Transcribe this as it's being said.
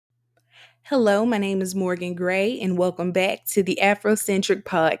Hello, my name is Morgan Gray, and welcome back to the Afrocentric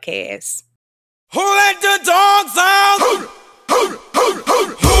Podcast. Who let the dogs out? Who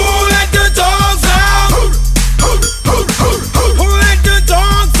let the dogs out? Who let the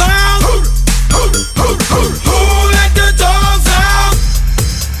dogs out? Who let the dogs out?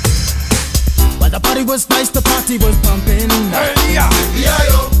 Well, the party was nice, the party was pumping. Hey, yeah.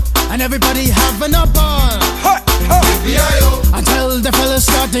 And everybody having a ball. Until the fellas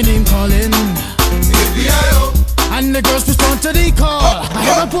started name calling. And the girls respond to the call. I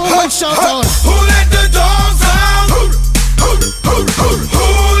have a boom and shout out. Who let the dogs out? Who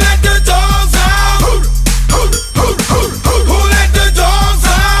let the dogs out? Who let the dogs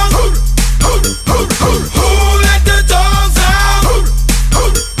out? Who let the dogs out?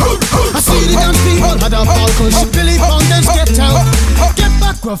 I see the dance people had a ball, cause Billy Fountains get out. Get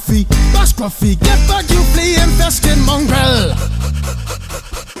back, Gruffy, bash Gruffy, get back, you flea infested mongrel.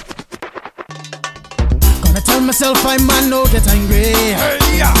 Gonna tell myself I man no get angry. Hey,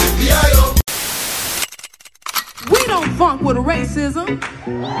 yeah. We don't funk with racism.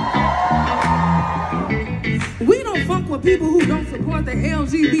 We don't funk with people who don't support the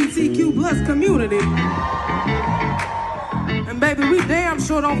LGBTQ plus community. And baby, we damn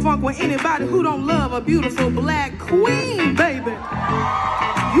sure don't funk with anybody who don't love a beautiful black queen, baby.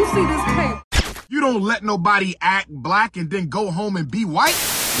 You see this tape? You don't let nobody act black and then go home and be white.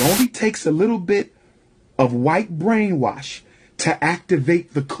 It only takes a little bit of white brainwash to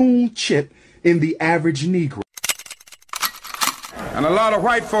activate the coon chip in the average Negro. And a lot of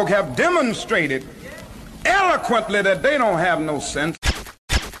white folk have demonstrated eloquently that they don't have no sense.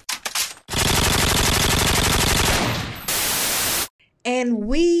 And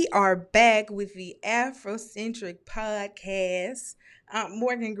we are back with the Afrocentric Podcast.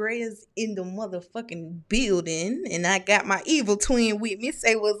 Morgan Gray is in the motherfucking building, and I got my evil twin with me.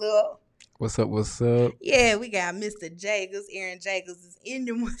 Say what's up. What's up? What's up? Yeah, we got Mr. Jagers. Aaron Jagers is in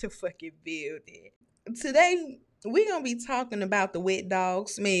the motherfucking building. Today, we're going to be talking about the wet dog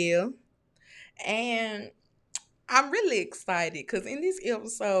smell. And I'm really excited because in this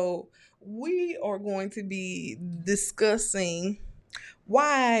episode, we are going to be discussing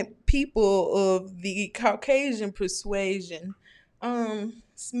why people of the Caucasian persuasion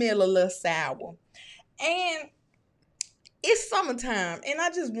smell a little sour. And it's summertime, and I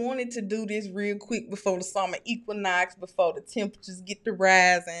just wanted to do this real quick before the summer equinox, before the temperatures get to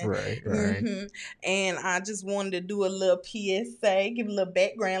rising. Right. And I just wanted to do a little PSA, give a little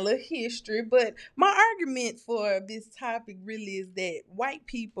background, a little history. But my argument for this topic really is that white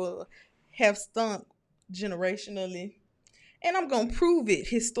people have stunk generationally, and I'm going to prove it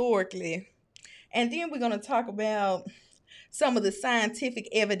historically. And then we're going to talk about some of the scientific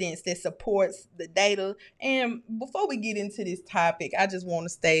evidence that supports the data. And before we get into this topic, I just want to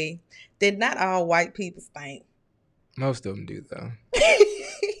say that not all white people stink. Most of them do, though.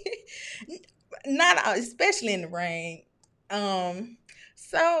 Not all, especially in the rain.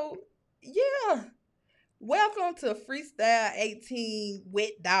 So, yeah. Welcome to Freestyle 18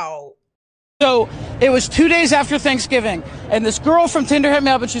 Wet Dog. So it was 2 days after Thanksgiving, and this girl from Tinder hit me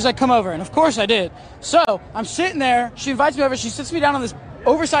up, and she's like, come over. And of course I did. So I'm sitting there. She invites me over. She sits me down on this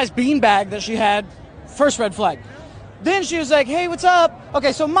oversized bean bag that she had. First red flag. Then she was like, hey, what's up?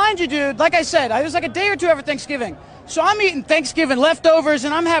 Okay, so mind you, dude, like I said, it was like a day or two after Thanksgiving. So I'm eating Thanksgiving leftovers,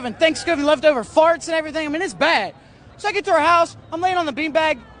 and I'm having Thanksgiving leftover farts and everything. I mean, it's bad. So I get to her house. I'm laying on the bean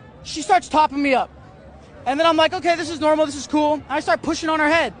bag. She starts topping me up. And then I'm like, okay, this is normal. This is cool. And I start pushing on her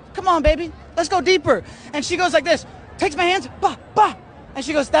head. Come on, baby. Let's go deeper. And she goes like this, takes my hands, bah, bah. And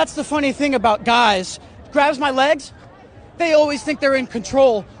she goes, that's the funny thing about guys. Grabs my legs. They always think they're in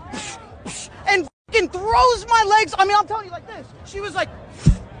control. And fucking throws my legs. I mean, I'm telling you like this. She was like,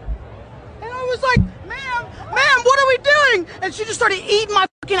 and I was like, ma'am, what are we doing? And she just started eating my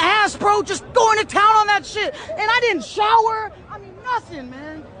fucking ass, bro. Just going to town on that shit. And I didn't shower. I mean, nothing,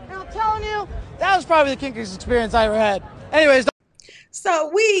 man. And I'm telling you, that was probably the kinkiest experience I ever had. Anyways.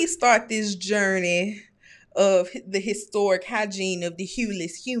 So we start this journey of the historic hygiene of the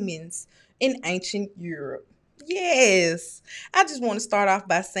hueless humans in ancient Europe. Yes, I just want to start off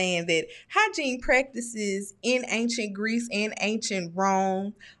by saying that hygiene practices in ancient Greece and ancient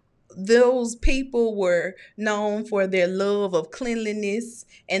Rome, those people were known for their love of cleanliness,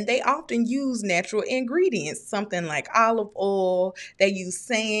 and they often use natural ingredients, something like olive oil. They use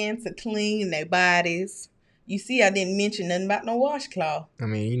sand to clean their bodies. You see, I didn't mention nothing about no washcloth. I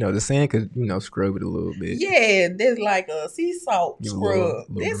mean, the sand could, scrub it a little bit. Yeah, there's like a sea salt Give a scrub. little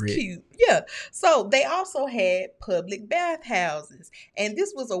That's grit. cute. Yeah. So they also had public bathhouses, and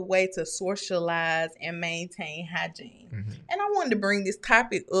this was a way to socialize and maintain hygiene. And I wanted to bring this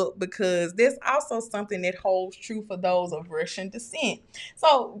topic up because there's also something that holds true for those of Russian descent.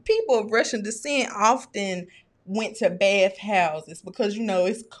 So people of Russian descent often went to bathhouses because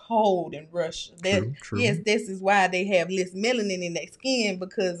it's cold in Russia. True. Yes, this is why they have less melanin in their skin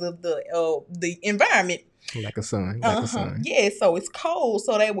because of the environment. Like a sun. Yeah, so it's cold,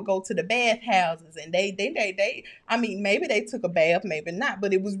 so they would go to the bathhouses, and they I mean, maybe they took a bath, maybe not,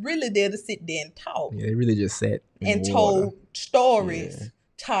 but it was really there to sit there and talk. Yeah, they really just sat in and the told water. stories,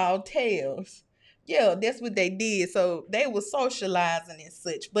 told tales. Yeah, that's what they did. So they were socializing and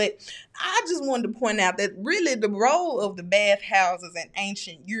such. But I just wanted to point out that really the role of the bathhouses in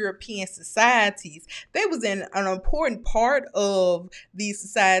ancient European societies, they was an important part of these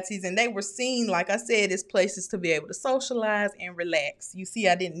societies, and they were seen, like I said, as places to be able to socialize and relax. You see,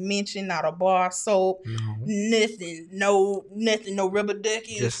 I didn't mention not a bar soap, nothing, no rubber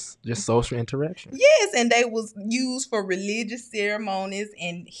duckies. Just social interaction. Yes, and they was used for religious ceremonies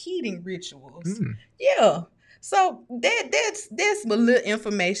and heating rituals. Yeah. So that's a little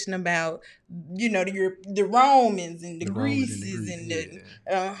information about the Romans and the Greases and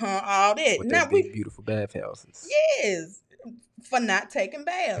all that. With Now big beautiful bathhouses. Yes, for not taking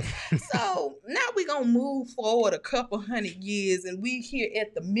baths. So now we're gonna move forward a couple hundred years, and we here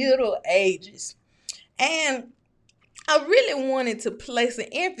at the Middle Ages, and I really wanted to place an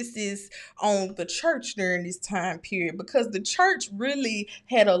emphasis on the church during this time period because the church really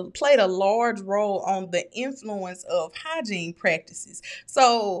played a large role on the influence of hygiene practices.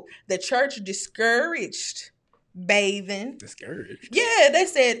 So the church discouraged bathing. Discouraged? Yeah, they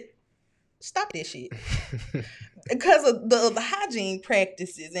said, stop that shit. Because of the hygiene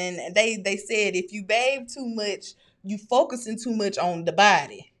practices. And they said if you bathe too much, you focusing too much on the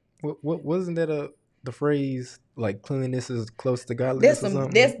body. What wasn't that the phrase like cleanliness is close to godliness or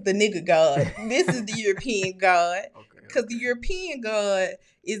something? That's the nigga God. This is the European God. Because the European God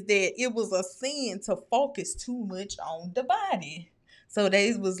is that it was a sin to focus too much on the body. So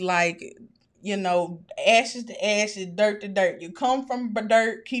they was like, ashes to ashes, dirt to dirt. You come from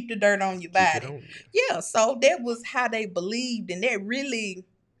dirt, keep the dirt on your body. Yeah, so that was how they believed, and that really...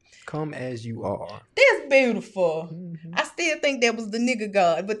 Come as you are. That's beautiful. I still think that was the nigga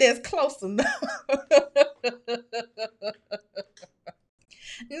God, but that's close enough.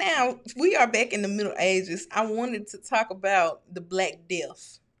 Now, we are back in the Middle Ages. I wanted to talk about the Black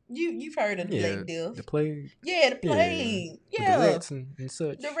Death. You've heard of the Black Death. The plague. Yeah, the plague. Yeah. With the rats and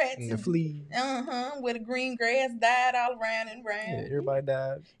such. The rats and the fleas. Where the green grass died all around and around. Yeah, everybody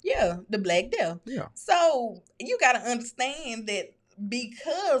died. Yeah, the Black Death. Yeah. So you got to understand that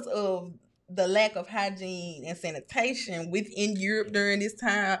because of the lack of hygiene and sanitation within Europe during this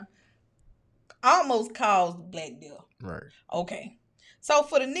time, almost caused Black Death. Right. Okay. So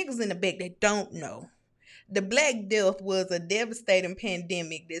for the niggas in the back that don't know, the Black Death was a devastating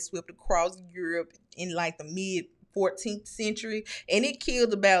pandemic that swept across Europe in like the mid 14th century, and it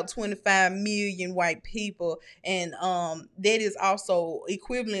killed about 25 million white people, and that is also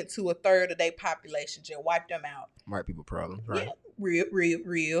equivalent to a third of their population. Just wiped them out. White people problem, right? Yeah,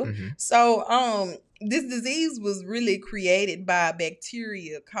 real. So this disease was really created by a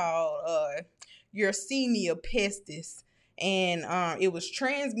bacteria called Yersinia pestis, and it was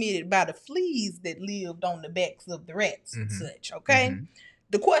transmitted by the fleas that lived on the backs of the rats and such. Okay,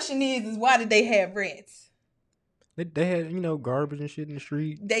 the question is why did they have rats? They had garbage and shit in the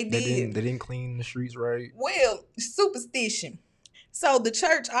street. They did. They didn't clean the streets right. Well, superstition. So the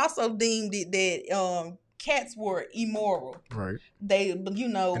church also deemed it that cats were immoral. Right. They, and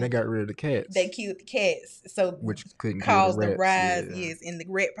they got rid of the cats. They killed the cats, so which couldn't cause the rats, rise, in the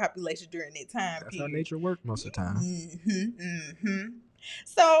rat population during that time. That's how nature worked most of the time.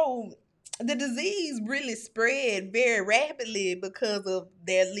 So the disease really spread very rapidly because of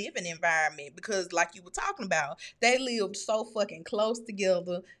their living environment. Because, like you were talking about, they lived so fucking close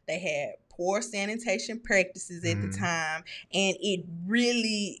together. They had poor sanitation practices at the time, and it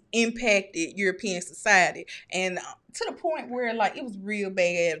really impacted European society. And to the point where, like, it was real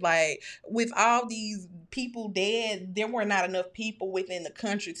bad. Like, with all these people dead, there were not enough people within the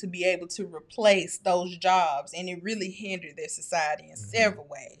country to be able to replace those jobs, and it really hindered their society in several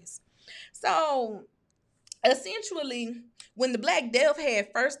ways. So, essentially, when the Black Death had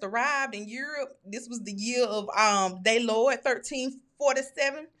first arrived in Europe, this was the year of their Lord 1340.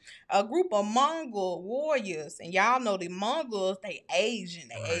 47, a group of Mongol warriors, and y'all know the Mongols, they Asian,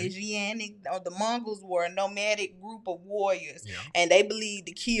 Asiatic. The Mongols were a nomadic group of warriors, and they believed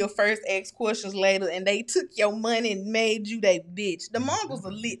to kill first, ask questions later, and they took your money and made you they bitch. The Mongols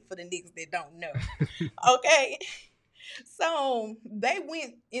are lit for the niggas that don't know. Okay. So they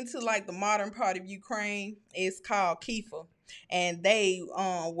went into like the modern part of Ukraine. It's called Kiev, and they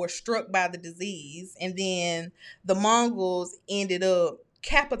were struck by the disease, and then the Mongols ended up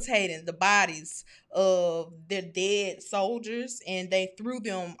capitating the bodies of their dead soldiers, and they threw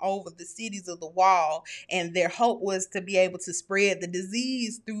them over the cities of the wall, and their hope was to be able to spread the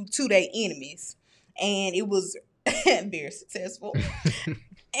disease through to their enemies, and it was very successful.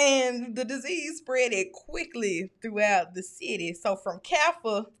 And the disease spread it quickly throughout the city. So from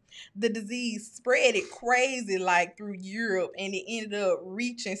Kaffa, the disease spread it crazy like through Europe, and it ended up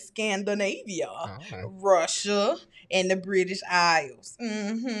reaching Scandinavia, Russia, and the British Isles.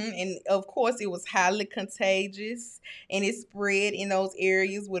 And of course, it was highly contagious, and it spread in those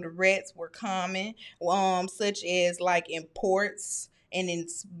areas where the rats were common, such as like in ports and in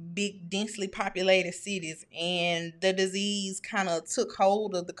big, densely populated cities. And the disease kind of took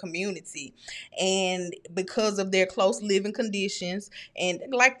hold of the community. And because of their close living conditions, and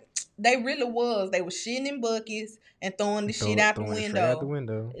like they really was, they were shitting in buckets and throwing the shit out the window. Out the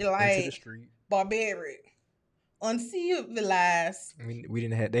window. Like, into the street. Barbaric. Uncivilized. I mean,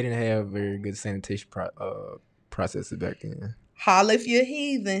 they didn't have very good sanitation processes back then. Holla if you're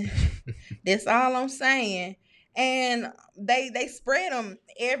heathen. That's all I'm saying. And they spread them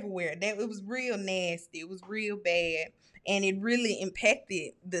everywhere. It was real nasty. It was real bad. And it really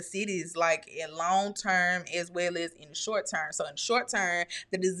impacted the cities like in long term as well as in the short term. So in the short term,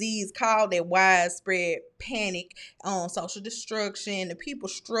 the disease caused that widespread panic, social destruction. The people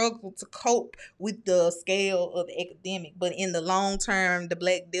struggled to cope with the scale of the epidemic. But in the long term, the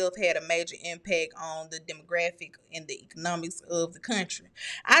Black Death had a major impact on the demographic and the economics of the country.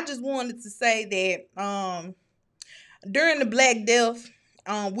 I just wanted to say that during the Black Death,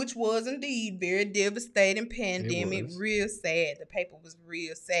 which was indeed very devastating pandemic, real sad. The paper was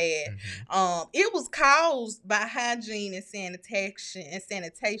real sad. It was caused by hygiene and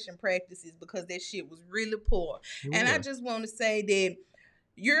sanitation practices because that shit was really poor. And I just want to say that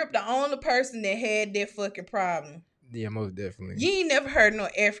Europe the only person that had that fucking problem. Yeah, most definitely. You ain't never heard no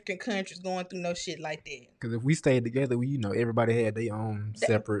African countries going through no shit like that. Because if we stayed together, everybody had their own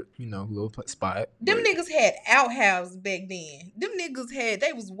separate, little spot. Them niggas had outhouses back then. Them niggas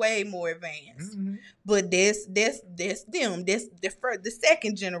they was way more advanced. But that's them. That's the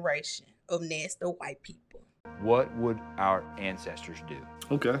second generation of nasty white people. What would our ancestors do?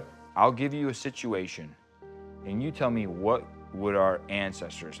 Okay. I'll give you a situation, and you tell me what would our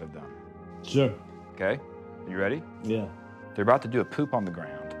ancestors have done. Sure. Okay? You ready? Yeah. They're about to do a poop on the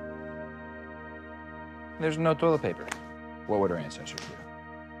ground. There's no toilet paper. What would our ancestors do?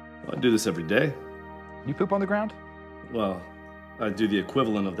 Well, I do this every day. You poop on the ground? Well, I do the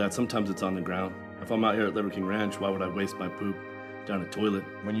equivalent of that. Sometimes it's on the ground. If I'm out here at Liver King Ranch, why would I waste my poop down a toilet?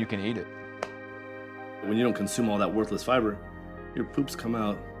 When you can eat it. When you don't consume all that worthless fiber, your poops come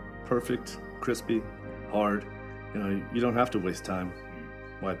out perfect, crispy, hard. You don't have to waste time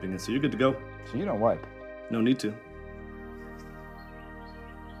wiping it, so you're good to go. So you don't wipe? No need to.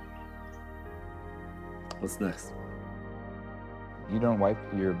 What's next? You don't wipe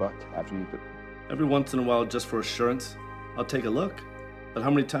your butt after you poop? Every once in a while, just for assurance, I'll take a look. But how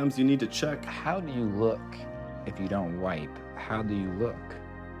many times do you need to check? How do you look if you don't wipe? How do you look?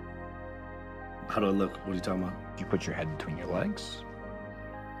 How do I look? What are you talking about? You put your head between your legs?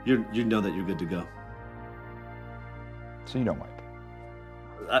 You know that you're good to go. So you don't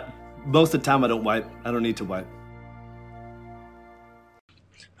wipe? Most of the time I don't wipe. I don't need to wipe.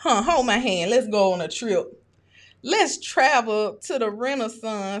 Hold my hand. Let's go on a trip. Let's travel to the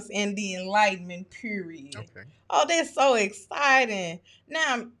Renaissance and the Enlightenment period. Okay. Oh, that's so exciting.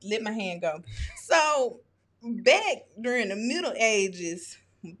 Now, let my hand go. So, back during the Middle Ages,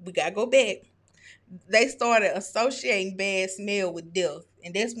 we got to go back. They started associating bad smell with death.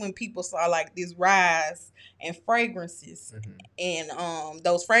 And that's when people saw like this rise in fragrances. And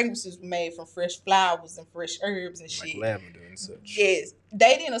those fragrances were made from fresh flowers and fresh herbs and shit. Like lavender and such. Yes.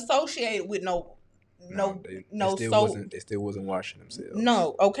 They didn't associate it with no soap. They still wasn't washing themselves.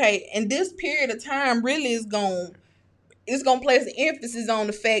 No, okay. And this period of time really is gonna place an emphasis on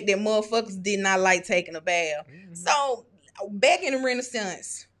the fact that motherfuckers did not like taking a bath. So back in the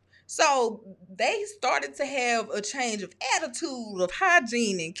Renaissance, so they started to have a change of attitude of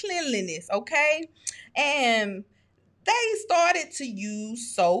hygiene and cleanliness, okay? And they started to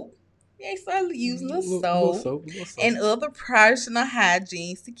use soap They started using little Little soap and other personal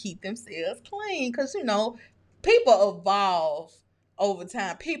hygienes to keep themselves clean. Because, you know, people evolve over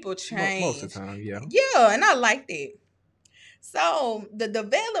time. People change. Most of the time, yeah. Yeah, and I like that. So the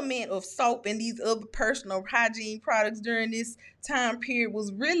development of soap and these other personal hygiene products during this time period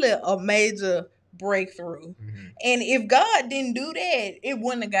was really a major breakthrough. Mm-hmm. And if God didn't do that, it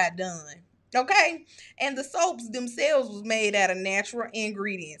wouldn't have got done. Okay? And the soaps themselves was made out of natural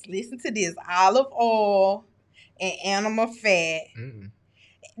ingredients. Listen to this: olive oil and animal fat. Mm-hmm.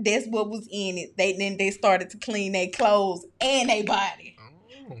 That's what was in it. They started to clean their clothes and their body.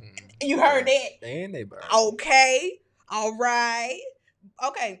 Oh, you heard that? And their body. Okay. All right.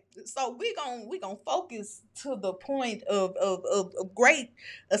 Okay, so we gonna focus to the point of great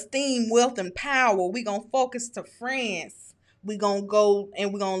esteem, wealth, and power. We gonna focus to France. We gonna go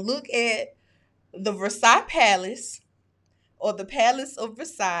and we're gonna look at the Versailles Palace, or the Palace of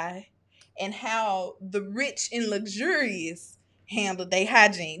Versailles, and how the rich and luxurious handle their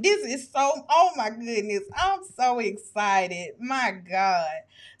hygiene. This is so, oh my goodness, I'm so excited. My God.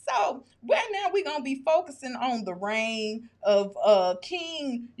 So right now we're gonna be focusing on the reign of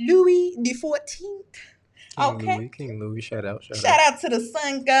King Louis the 14th. Okay. King Louis, shout out to the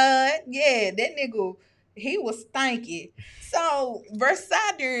sun god. Yeah, that nigga, he was stanky. So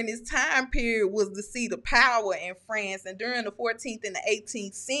Versailles during this time period was the seat of power in France, and during the 14th and the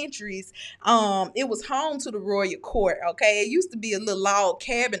 18th centuries, it was home to the royal court. Okay, it used to be a little log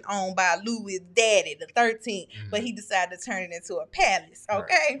cabin owned by Louis' daddy, the 13th, but he decided to turn it into a palace.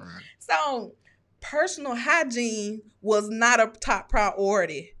 Okay, right. So personal hygiene was not a top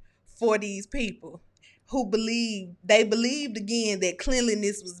priority for these people, who believed again that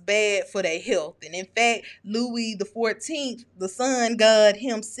cleanliness was bad for their health. And in fact, Louis the 14th, the sun god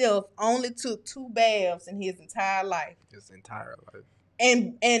himself, only took 2 baths in his entire life.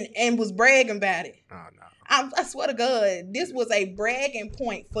 And was bragging about it. Oh no. I swear to God, this was a bragging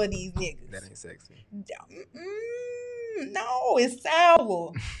point for these niggas. That ain't sexy. No, it's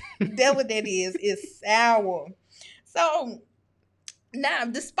sour. That's what that is. It's sour. So now,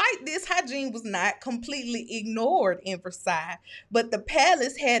 despite this, hygiene was not completely ignored in Versailles, but the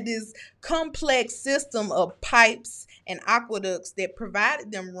palace had this complex system of pipes and aqueducts that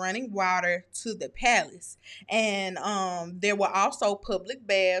provided them running water to the palace. And there were also public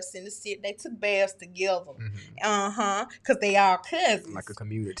baths in the city. They took baths together. Because they are cousins. Like a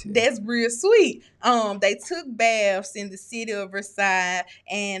community. That's real sweet. They took baths in the city of Versailles,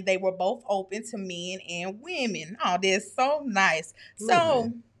 and they were both open to men and women. Oh, that's so nice.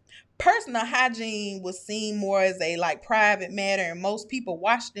 So personal hygiene was seen more as a private matter, and most people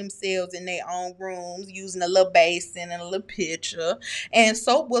washed themselves in their own rooms using a little basin and a little pitcher. And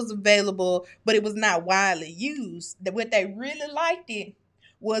soap was available, but it was not widely used. What they really liked it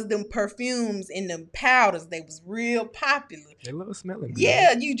was them perfumes and them powders. They was real popular. They love smelling good.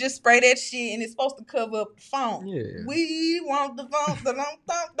 Yeah, you just spray that shit and it's supposed to cover up the funk. Yeah. We want the funk,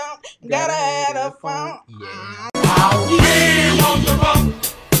 gotta have the funk. Yeah. We want the funk.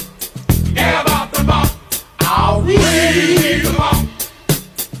 Care about the funk. We need the funk.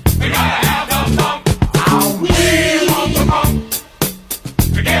 We gotta have the funk. We want the funk.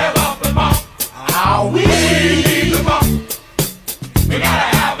 Care about the funk. We need the funk. We gotta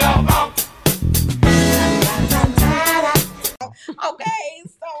have the funk. Okay,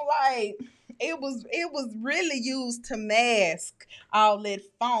 so it was really used to mask all that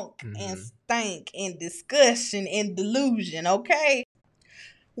funk and stank and discussion and delusion. Okay.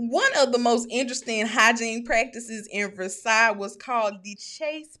 One of the most interesting hygiene practices in Versailles was called the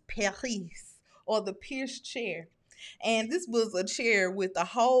chaise Paris, or the pierced chair. And this was a chair with a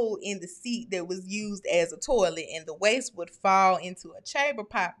hole in the seat that was used as a toilet, and the waste would fall into a chamber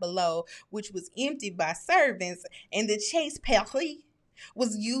pot below, which was emptied by servants. And the chaise Paris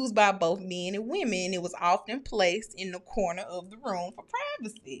was used by both men and women. It was often placed in the corner of the room for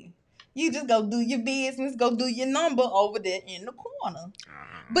privacy. You just go do your business, go do your number over there in the corner.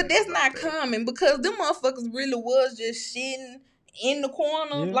 But that's not common, because them motherfuckers really was just shitting in the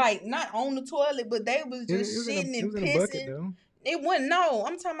corner, not on the toilet, but they was just shitting and pissing. It wasn't, no,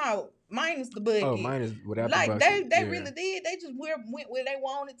 I'm talking about minus the bucket. Oh, minus without the bucket. They really did. They just went where they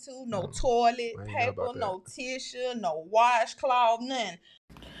wanted to. No toilet paper, no tissue, no washcloth, none.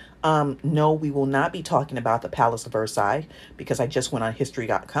 No, we will not be talking about the Palace of Versailles, because I just went on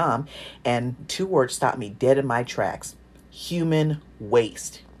history.com and 2 words stopped me dead in my tracks. Human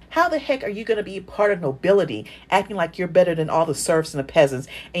waste. How the heck are you going to be part of nobility, acting like you're better than all the serfs and the peasants,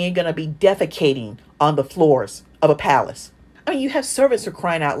 and you're going to be defecating on the floors of a palace? I mean, you have servants for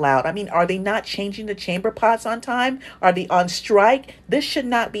crying out loud. I mean, are they not changing the chamber pots on time? Are they on strike? This should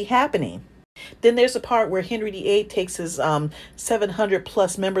not be happening. Then there's a part where Henry VIII takes his 700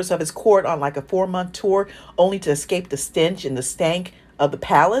 plus members of his court on like a 4-month tour, only to escape the stench and the stank of the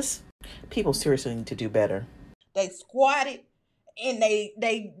palace. People seriously need to do better. They squatted and they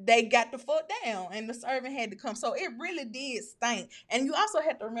got the foot down, and the servant had to come. So it really did stink. And you also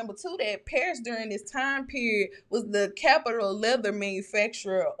have to remember too that Paris during this time period was the capital leather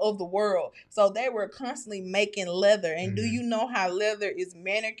manufacturer of the world. So they were constantly making leather. And do you know how leather is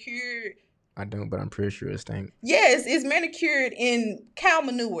manicured? I don't, but I'm pretty sure it stank. Yes, it's manicured in cow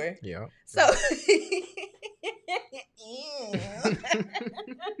manure. Yeah. So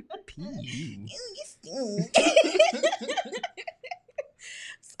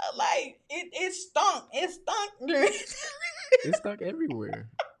so like it stunk. It stunk during It's stuck everywhere.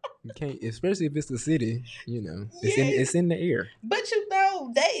 You can't, especially if it's the city. You know, it's in the air. But you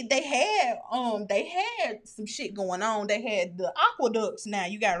know, they had some shit going on. They had the aqueducts. Now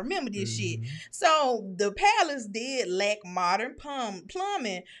you gotta remember this shit. So the palace did lack modern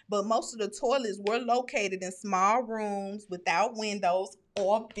plumbing, but most of the toilets were located in small rooms without windows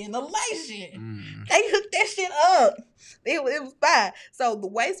or ventilation. They hooked that shit up. It was fine. So the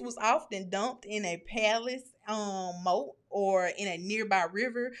waste was often dumped in a palace moat or in a nearby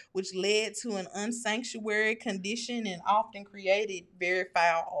river, which led to an unsanctuary condition and often created very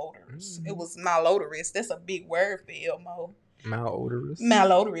foul odors. It was malodorous. That's a big word for Elmo. Malodorous.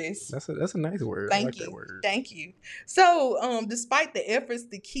 Malodorous. That's a nice word. I like that word. Thank you. So, despite the efforts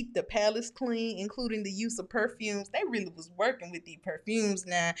to keep the palace clean, including the use of perfumes, they really was working with these perfumes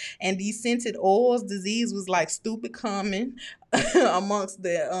now. And these scented oils, disease was like stupid common amongst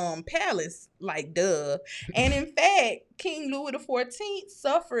the palace, like duh. And in fact, King Louis XIV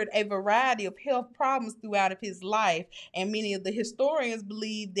suffered a variety of health problems throughout of his life, and many of the historians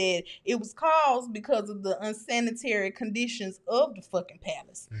believe that it was caused because of the unsanitary conditions of the fucking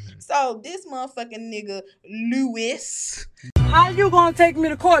palace. So this motherfucking nigga Louis. How you gonna take me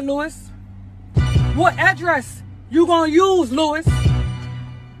to court, Louis? What address you gonna use, Louis?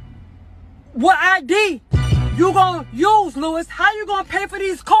 What ID you gonna use, Louis? How you gonna pay for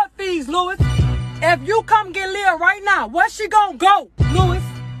these court fees, Louis? If you come get Leah right now, where she gonna go, Louis?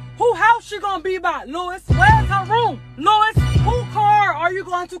 Who house she gonna be by, Louis? Where's her room, Louis? Who car are you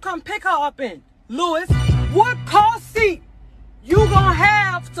going to come pick her up in, Louis? What car seat you gonna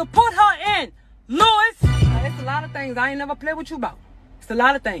have to put her in, Louis? Now, it's a lot of things I ain't never played with you about. It's a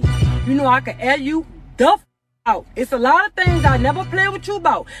lot of things. You know I can air you the out. It's a lot of things I never played with you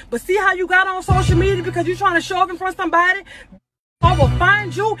about. But see how you got on social media because you trying to show up in front of somebody? I will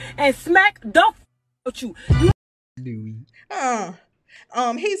find you and smack the with you. He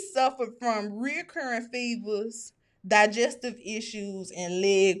suffered from recurrent fevers, digestive issues, and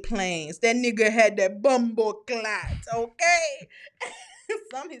leg pains. That nigga had that bumbo clot, okay?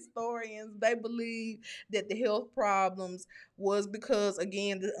 Some historians, they believe that the health problems was because,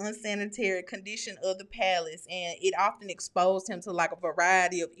 again, the unsanitary condition of the palace, and it often exposed him to like a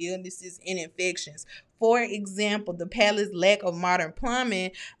variety of illnesses and infections. For example, the palace lack of modern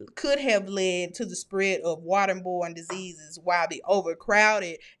plumbing could have led to the spread of waterborne diseases, while the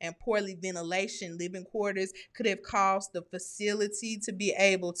overcrowded and poorly ventilation living quarters could have caused the facility to be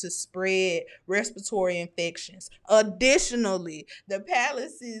able to spread respiratory infections. Additionally, the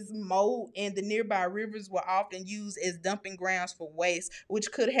palace's moat and the nearby rivers were often used as dumping grounds for waste,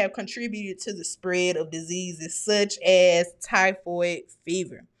 which could have contributed to the spread of diseases such as typhoid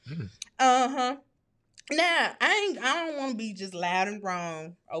fever. Now, I don't want to be just loud and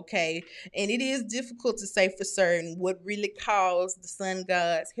wrong, okay? And it is difficult to say for certain what really caused the sun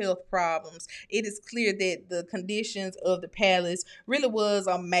god's health problems. It is clear that the conditions of the palace really was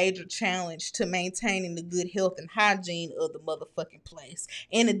a major challenge to maintaining the good health and hygiene of the motherfucking place.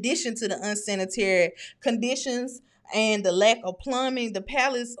 In addition to the unsanitary conditions and the lack of plumbing, the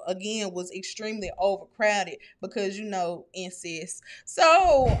palace, again, was extremely overcrowded because, you know, incest.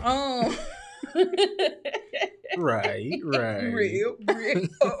 So, right. Real.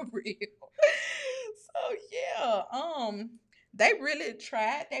 So yeah, they really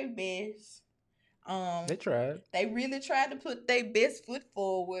tried their best. They tried. They really tried to put their best foot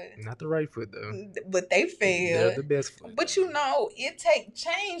forward. Not the right foot though. But they failed. They're the best foot. But you know,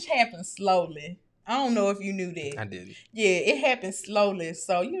 change happens slowly. I don't know if you knew that. I did. Yeah, it happened slowly.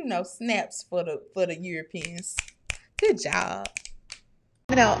 So, you know, snaps for the Europeans. Good job.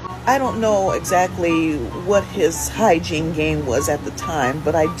 Now, I don't know exactly what his hygiene game was at the time,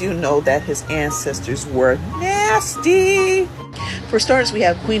 but I do know that his ancestors were nasty. For starters, we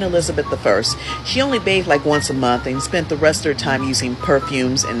have Queen Elizabeth I. She only bathed like once a month and spent the rest of her time using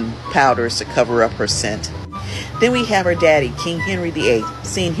perfumes and powders to cover up her scent. Then we have her daddy, King Henry VIII,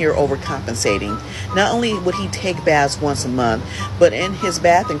 seen here overcompensating. Not only would he take baths once a month, but in his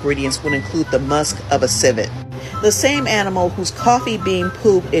bath ingredients would include the musk of a civet, the same animal whose coffee bean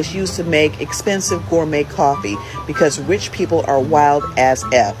poop is used to make expensive gourmet coffee because rich people are wild as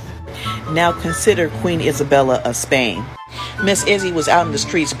F. Now consider Queen Isabella of Spain. Miss Izzy was out in the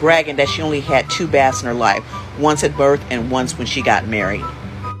streets bragging that she only had 2 baths in her life, once at birth and once when she got married.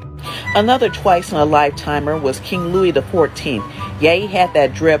 Another twice in a lifetimer was King Louis XIV. Yeah, he had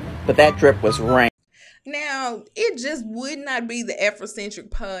that drip, but that drip was rain. Now, it just would not be the Afrocentric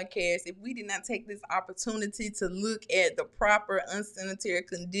podcast if we did not take this opportunity to look at the proper unsanitary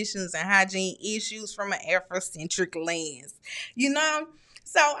conditions and hygiene issues from an Afrocentric lens. You know?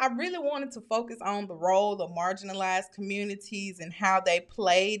 So I really wanted to focus on the role of marginalized communities and how they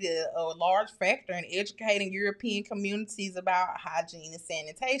played a large factor in educating European communities about hygiene and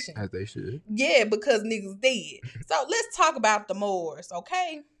sanitation. As they should. Yeah, because niggas did. So let's talk about the Moors,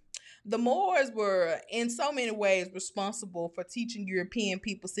 okay? The Moors were, in so many ways, responsible for teaching European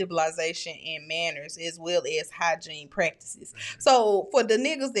people civilization and manners, as well as hygiene practices. So, for the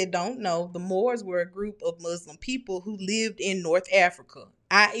niggas that don't know, the Moors were a group of Muslim people who lived in North Africa,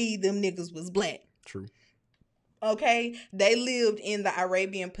 i.e., them niggas was black. True. Okay, they lived in the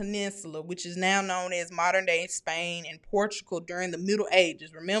Arabian Peninsula, which is now known as modern-day Spain and Portugal during the Middle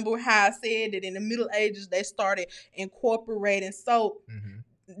Ages. Remember how I said that in the Middle Ages they started incorporating soap? Mm-hmm.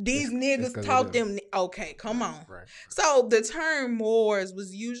 These niggas taught them. Okay, come on. Right. So the term Moors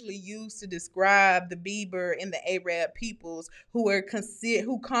was usually used to describe the Berber and the Arab peoples who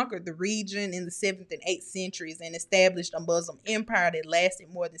conquered the region in the 7th and 8th centuries and established a Muslim empire that lasted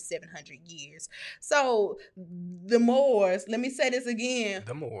more than 700 years. So the Moors, let me say this again.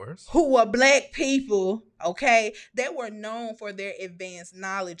 The Moors, who were black people, okay, they were known for their advanced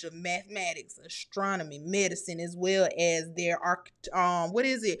knowledge of mathematics, astronomy, medicine, as well as their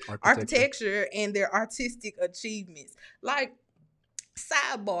architecture and their artistic achievements. Like,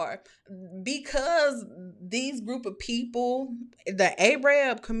 sidebar, because these group of people, the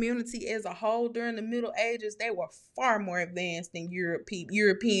Arab community as a whole during the Middle Ages, they were far more advanced than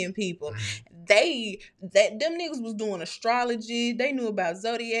European people. Them niggas was doing astrology. They knew about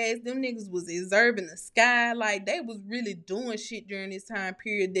zodiacs. Them niggas was observing the sky. Like, they was really doing shit during this time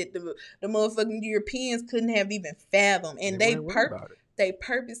period that the motherfucking Europeans couldn't have even fathomed. And they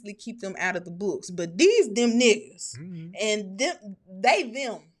purposely keep them out of the books. But them niggas, and they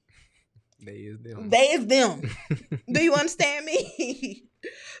them. They is them. They is them. Do you understand me?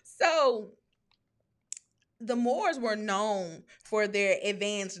 So, the Moors were known for their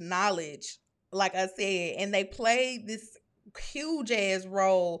advanced knowledge, like I said, and they played this huge ass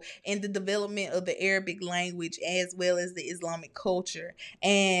role in the development of the Arabic language as well as the Islamic culture,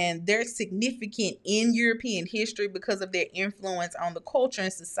 and they're significant in European history because of their influence on the culture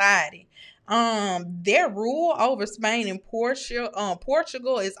and society. Their rule over Spain and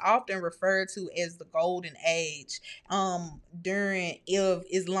Portugal is often referred to as the Golden Age during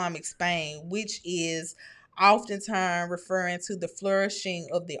Islamic Spain, which is oftentimes referring to the flourishing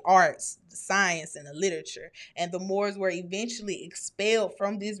of the arts, the science, and the literature. And the Moors were eventually expelled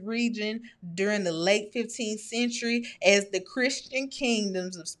from this region during the late 15th century as the Christian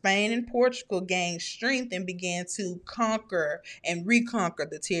kingdoms of Spain and Portugal gained strength and began to conquer and reconquer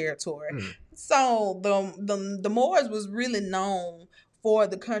the territory. So the Moors was really known for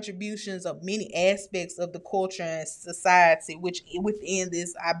the contributions of many aspects of the culture and society which within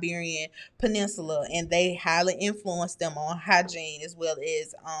this Iberian Peninsula, and they highly influenced them on hygiene as well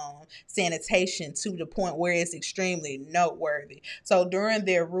as sanitation to the point where it's extremely noteworthy. So during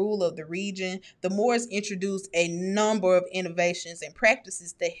their rule of the region, the Moors introduced a number of innovations and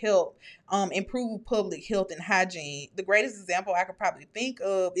practices to help improve public health and hygiene. The greatest example I could probably think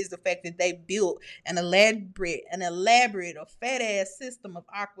of is the fact that they built an elaborate or fat ass system of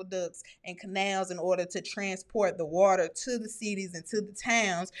aqueducts and canals in order to transport the water to the cities and to the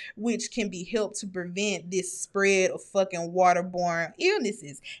towns, which can be helped to prevent this spread of fucking waterborne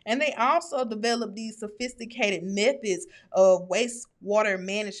illnesses. And they also developed these sophisticated methods of wastewater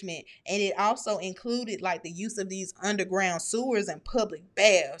management, and it also included like the use of these underground sewers and public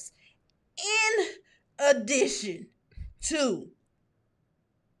baths. In addition to,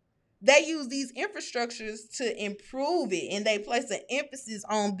 they use these infrastructures to improve it, and they place an emphasis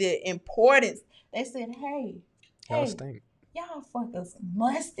on the importance. They said, hey, y'all stink. Y'all fuckers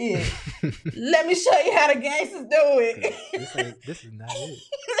musty. Let me show you how the gangsters do it. This is not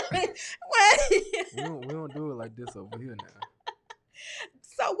it. What? We don't do it like this over here now.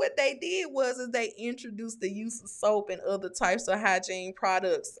 So what they did was they introduced the use of soap and other types of hygiene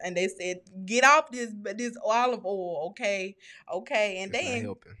products, and they said, "Get off this olive oil, okay?" And they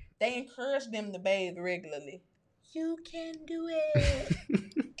encouraged them to bathe regularly. You can do it.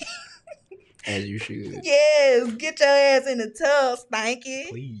 As you should. Yes, get your ass in the tub, stanky.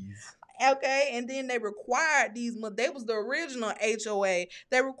 Please. Okay, and then they required they was the original HOA.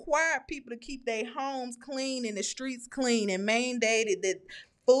 They required people to keep their homes clean and the streets clean, and mandated that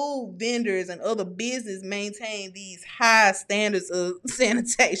food vendors and other business maintain these high standards of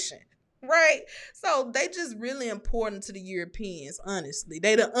sanitation. Right? So they just really important to the Europeans, honestly.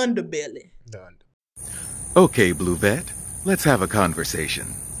 They the underbelly. Okay, Blue Vet, let's have a conversation.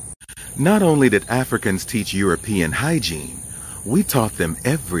 Not only did Africans teach European hygiene, we taught them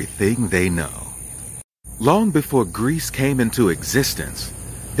everything they know. Long before Greece came into existence,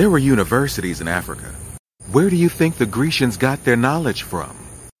 there were universities in Africa. Where do you think the Grecians got their knowledge from?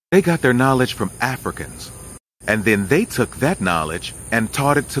 They got their knowledge from Africans. And then they took that knowledge and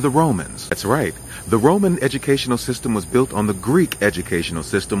taught it to the Romans. That's right. The Roman educational system was built on the Greek educational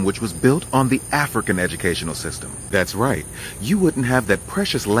system, which was built on the African educational system. That's right. You wouldn't have that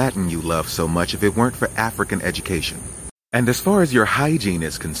precious Latin you love so much if it weren't for African education. And as far as your hygiene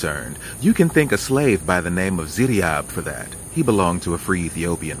is concerned, you can thank a slave by the name of Ziryab for that. He belonged to a free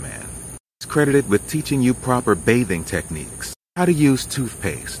Ethiopian man. He's credited with teaching you proper bathing techniques, how to use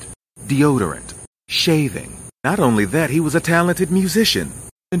toothpaste, deodorant, shaving. Not only that, he was a talented musician.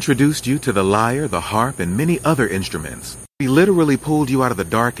 Introduced you to the lyre, the harp, and many other instruments. He literally pulled you out of the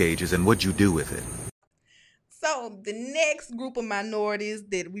dark ages and what'd you do with it. So the next group of minorities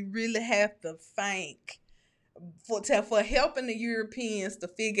that we really have to thank for helping the Europeans to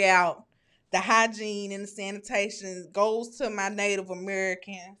figure out the hygiene and the sanitation goes to my Native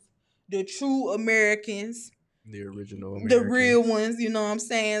Americans, the true Americans, the original Americans, the real ones. You know what I'm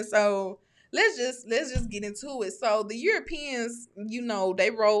saying? So let's just get into it. So the Europeans, they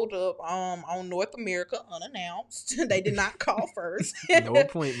rolled up on North America unannounced. They did not call first. No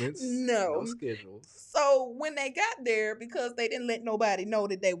appointments. No schedules. So when they got there, because they didn't let nobody know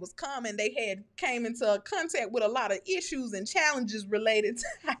that they was coming, they had came into contact with a lot of issues and challenges related to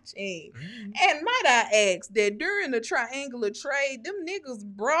hygiene. Mm-hmm. And might I ask that during the triangular trade, them niggas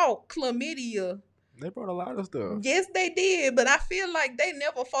brought chlamydia. They brought a lot of stuff. Yes, they did, but I feel like they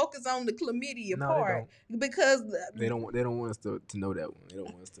never focus on the chlamydia part because they don't want us to know that one. They don't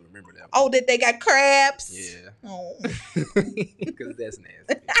want us to remember that one. Oh, that they got crabs. Yeah. Oh, because that's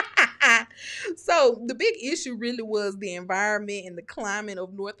nasty. So the big issue really was the environment and the climate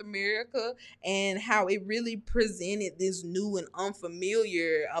of North America and how it really presented this new and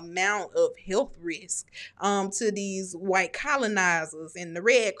unfamiliar amount of health risk to these white colonizers and the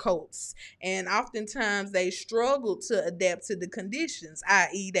redcoats. And oftentimes they struggled to adapt to the conditions,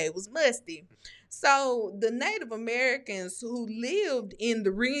 i.e. they was musty. So the Native Americans who lived in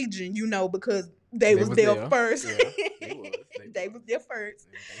the region, because they was there first. Yeah, they was there first.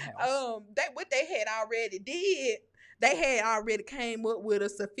 What they had already did, they had already came up with a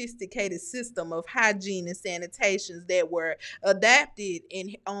sophisticated system of hygiene and sanitations that were adapted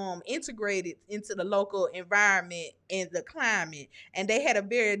and integrated into the local environment and the climate. And they had a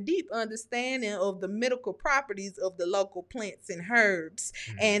very deep understanding of the medical properties of the local plants and herbs.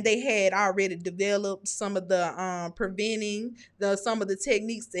 Mm-hmm. And they had already developed some of the some of the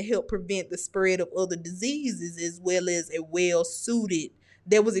techniques to help prevent the spread of other diseases, as well as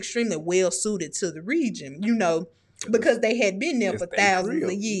that was extremely well suited to the region, because they had been there for thousands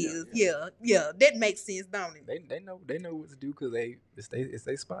of years. Yeah, that makes sense, don't it? They know what to do because it's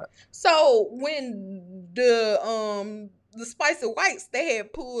their spot. So when the spicy whites they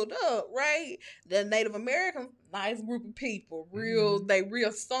had pulled up, right? The Native Americans, nice group of people, real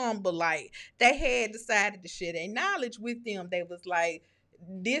somber, like they had decided to share their knowledge with them. They was like,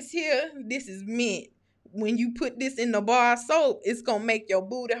 this is mint. When you put this in the bar of soap, it's gonna make your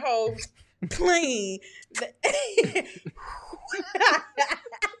booty holes clean.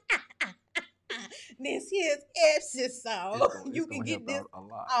 This here's Epsom salt. You can get this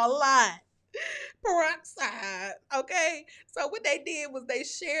a lot. Peroxide. Okay. So what they did was they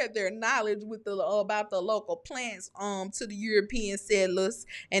shared their knowledge with about the local plants to the European settlers,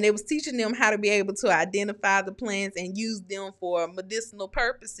 and they was teaching them how to be able to identify the plants and use them for medicinal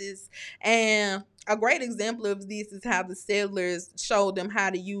purposes. And A great example of this is how the settlers showed them how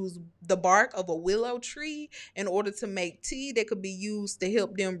to use the bark of a willow tree in order to make tea that could be used to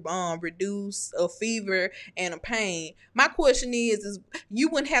help them reduce a fever and a pain. My question is you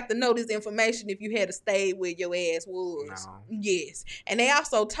wouldn't have to know this information if you had to stay where your ass was. No. Yes. And they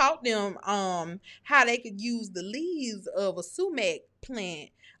also taught them how they could use the leaves of a sumac plant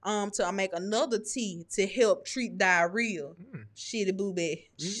to make another tea to help treat diarrhea. Shitty booby.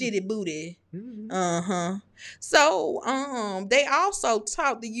 Shitty booty. Uh-huh. So they also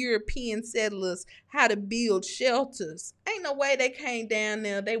taught the European settlers how to build shelters. Ain't no way they came down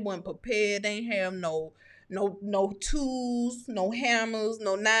there, they weren't prepared. They ain't have no tools, no hammers,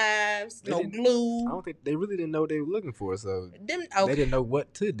 no knives, no glue. I don't think they really didn't know what they were looking for, so They didn't know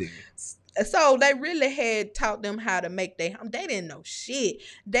what to do. So they really had taught them how to make they didn't know shit.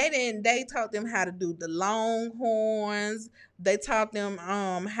 They taught them how to do the longhorns. They taught them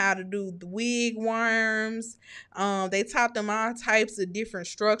how to do the wigwams. They taught them all types of different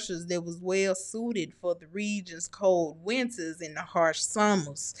structures that was well suited for the region's cold winters and the harsh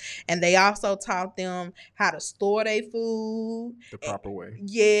summers. And they also taught them how to store their food the proper way.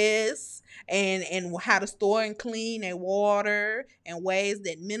 Yes. And how to store and clean their water and ways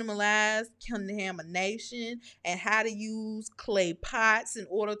that minimize contamination and how to use clay pots in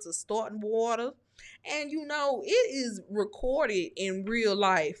order to store water. And it is recorded in real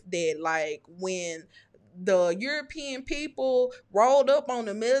life that like when the European people rolled up on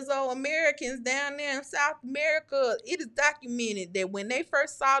the Mesoamericans down there in South America, it is documented that when they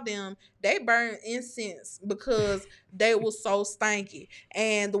first saw them, they burned incense because they were so stanky.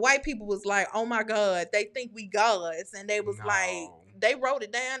 And the white people was like, oh my God, they think we gods. And they was like, they wrote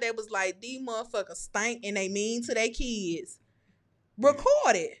it down. They was like, these motherfuckers stank and they mean to their kids.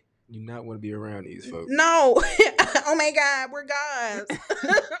 Record it. You not want to be around these folks. No. Oh my God, we're gods.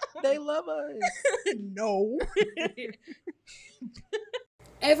 They love us. No.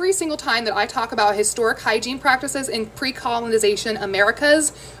 Every single time that I talk about historic hygiene practices in pre-colonization Americas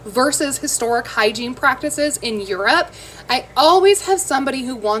versus historic hygiene practices in Europe, I always have somebody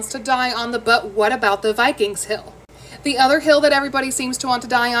who wants to die on the but what about the Vikings hill. The other hill that everybody seems to want to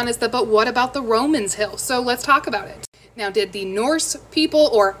die on is the but what about the Romans hill. So let's talk about it. Now, did the Norse people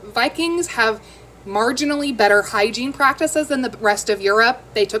or Vikings have marginally better hygiene practices than the rest of Europe?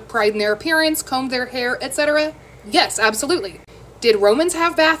 They took pride in their appearance, combed their hair, etc. Yes, absolutely. Did Romans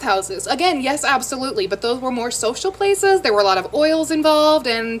have bathhouses? Again, yes, absolutely. But those were more social places. There were a lot of oils involved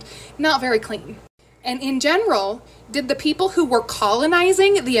and not very clean. And in general, did the people who were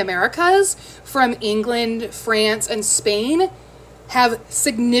colonizing the Americas from England, France, and Spain have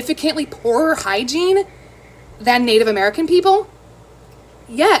significantly poorer hygiene than Native American people?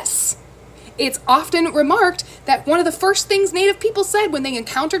 Yes. It's often remarked that one of the first things Native people said when they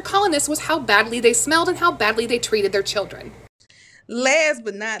encountered colonists was how badly they smelled and how badly they treated their children. Last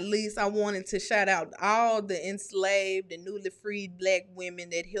but not least, I wanted to shout out all the enslaved and newly freed Black women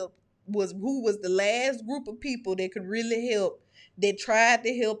that who was the last group of people that could really help, that tried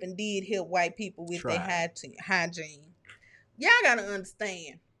to help and did help white people with their hygiene. Y'all gotta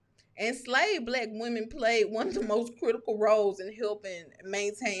understand. Enslaved Black women played one of the most critical roles in helping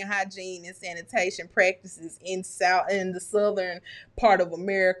maintain hygiene and sanitation practices in the southern part of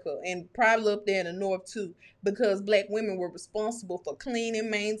America, and probably up there in the north too, because Black women were responsible for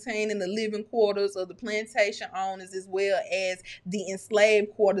cleaning, maintaining the living quarters of the plantation owners as well as the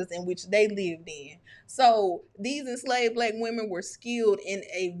enslaved quarters in which they lived in. So these enslaved Black women were skilled in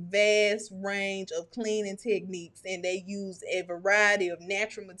a vast range of cleaning techniques, and they used a variety of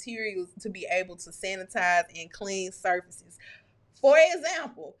natural materials to be able to sanitize and clean surfaces. For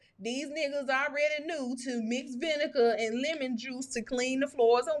example, these niggas already knew to mix vinegar and lemon juice to clean the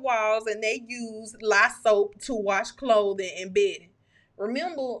floors and walls, and they used lye soap to wash clothing and bedding.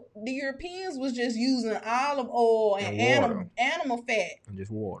 Remember, the Europeans was just using olive oil and animal fat. And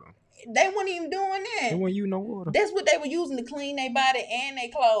just water. They weren't even doing that. They weren't using no water. That's what they were using to clean their body and their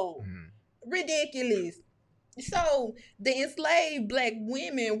clothes. Ridiculous. So the enslaved Black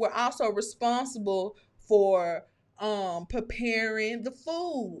women were also responsible for preparing the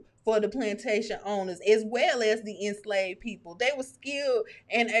food for the plantation owners as well as the enslaved people. They were skilled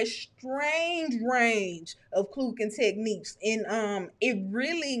in a strange range of cooking techniques, and it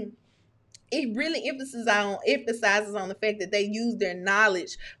really emphasizes on the fact that they use their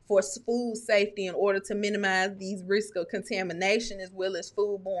knowledge for food safety in order to minimize these risks of contamination as well as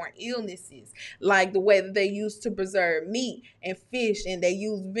foodborne illnesses, like the way that they used to preserve meat and fish, and they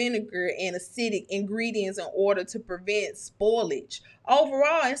use vinegar and acidic ingredients in order to prevent spoilage.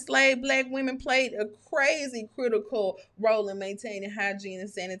 Overall, enslaved black women played a crazy critical role in maintaining hygiene and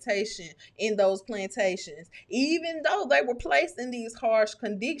sanitation in those plantations. Even though they were placed in these harsh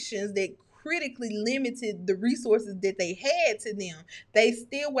conditions that critically limited the resources that they had to them, they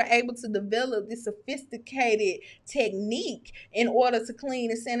still were able to develop this sophisticated technique in order to clean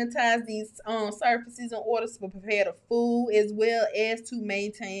and sanitize these surfaces in order to prepare the food as well as to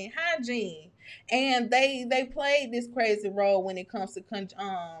maintain hygiene. And they played this crazy role when it comes to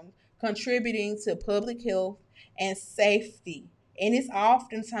contributing to public health and safety, and it's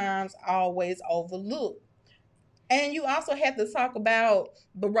oftentimes always overlooked. And you also have to talk about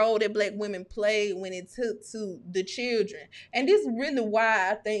the role that black women played when it took to the children. And this is really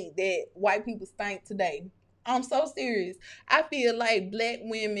why I think that white people stink today. I'm so serious. I feel like black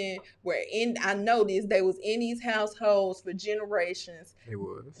women were in, I know this, they was in these households for generations.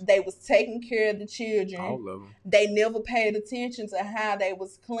 They was taking care of the children. All of them. They never paid attention to how they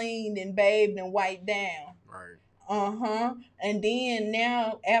was cleaned and bathed and wiped down. Right. And then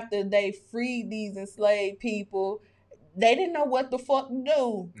now, after they freed these enslaved people, they didn't know what the fuck to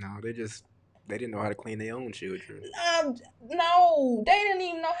do. No, they didn't know how to clean their own children. No, they didn't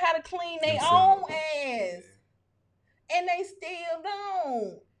even know how to clean their own ass. And they still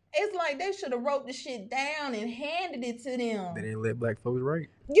don't. It's like they should have wrote the shit down and handed it to them. They didn't let black folks write.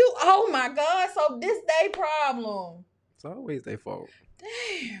 Oh my God, so this they problem. It's always their fault.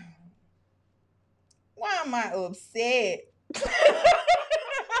 Damn. Why am I upset? I'm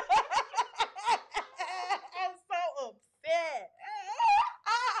so upset.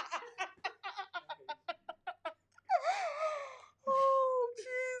 Oh,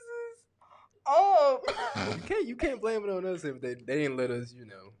 Jesus. Oh. You can't blame it on us if they didn't let us,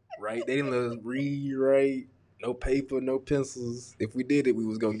 write. They didn't let us read, write. No paper, no pencils. If we did it, we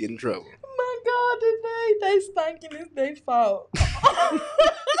was gonna get in trouble. My God, today they stinking is their fault.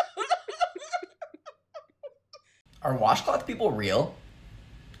 Are washcloth people real?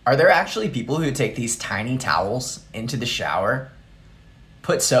 Are there actually people who take these tiny towels into the shower,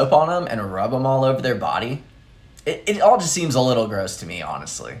 put soap on them, and rub them all over their body? It all just seems a little gross to me,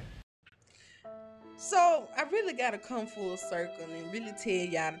 honestly. So I really gotta come full circle and really tell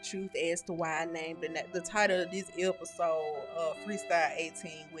y'all the truth as to why I named the title of this episode Freestyle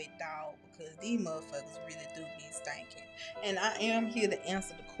 18 Wet Dog, because these motherfuckers really do be stinking. And I am here to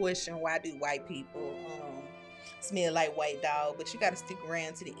answer the question, why do white people smell like white dog? But you gotta stick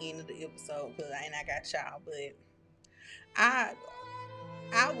around to the end of the episode, because I got y'all. But I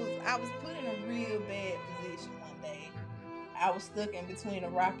was put in a real bad position one day. I was stuck in between a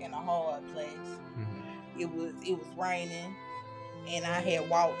rock and a hard place. It was raining, and I had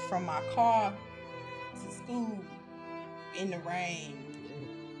walked from my car to school in the rain,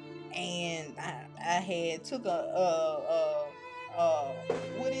 and I had took a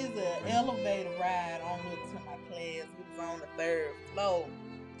elevator ride on up to my class. It was on the 3rd floor,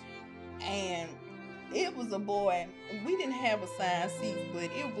 and it was a boy. We didn't have assigned seats, but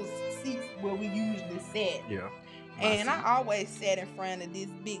it was seats where we usually sat. Yeah. And I always sat in front of this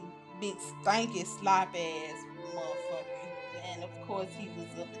big stinky slop ass motherfucker. And of course he was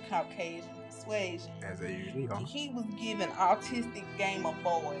of the Caucasian persuasion. As they usually are. He was giving autistic gamer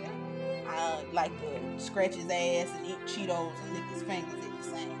boy like to scratch his ass and eat Cheetos and lick his fingers at the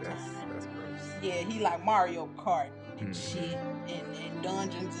same time. That's gross. Yeah, he like Mario Kart and shit, and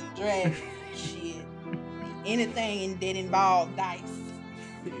Dungeons and Dragons and shit. Anything that involved dice.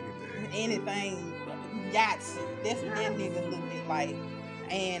 Anything Yahtzee. That's what that nigga looked like.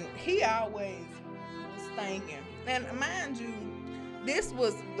 And he always was thinking. And mind you, this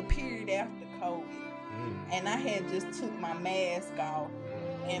was the period after COVID. And I had just took my mask off,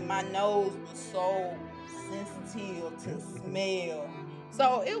 and my nose was so sensitive to smell.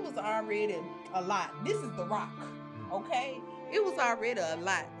 So it was already a lot. This is The Rock, okay? It was already a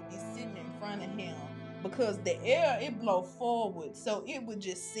lot to be sitting in front of him, because the air, it blow forward, so it would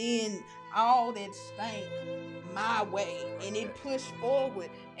just send all that stank my way, and it pushed forward.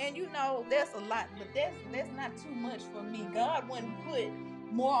 And that's a lot, but that's not too much for me. God wouldn't put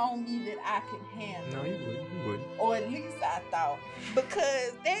more on me than I could handle. No, he wouldn't. Or at least I thought,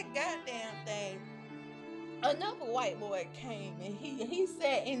 because that goddamn thing. Another white boy came and he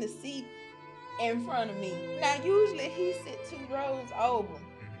sat in the seat in front of me. Now usually he sit 2 rows over.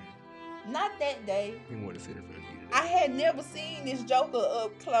 Not that day. He wanted to sit in front of you today. I had never seen this joker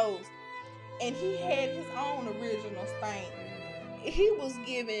up close, and he had his own original stank. He was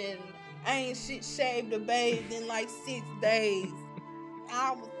giving, I ain't shit shaved or bathed in like 6 days.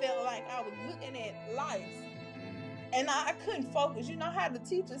 I felt like I was looking at lice, and I couldn't focus. You know how the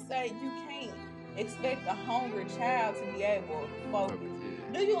teachers say you can't expect a hungry child to be able to focus.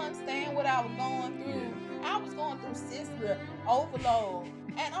 Do you understand what I was going through? I was going through sensory overload.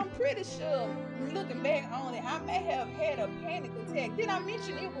 And I'm pretty sure, looking back on it, I may have had a panic attack. Did I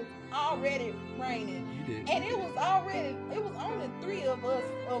mention it was already raining? You did. And it was only 3 of us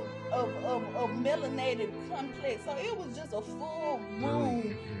of melanated complex. So it was just a full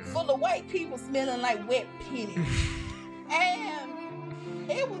room full of white people smelling like wet pennies. And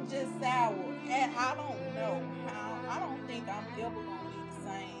it was just sour. And I don't know how. I don't think I'm ever going to be the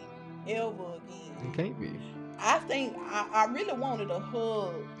same ever again. It can't be. I think I really wanted a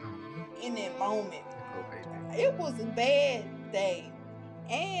hug in that moment. It was a bad day.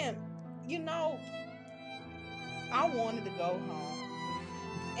 And, you know, I wanted to go home.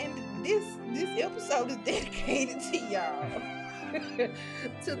 And this episode is dedicated to y'all.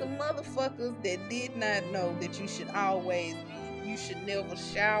 To the motherfuckers that did not know that you should never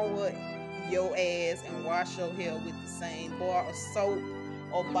shower your ass and wash your hair with the same bar of soap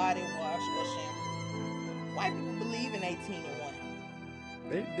or body wash or shampoo. White people believe in 18 and 1.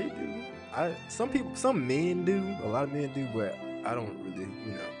 They do. Some men do. A lot of men do, but I don't really,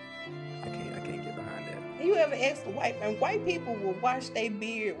 I can't get behind that. You ever ask the white people will wash their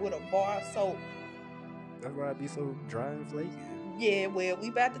beard with a bar of soap? That's why I be so dry and flaky. Yeah, well, we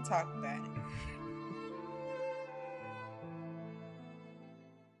about to talk about it.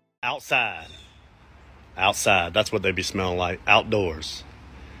 Outside, that's what they be smelling like. Outdoors.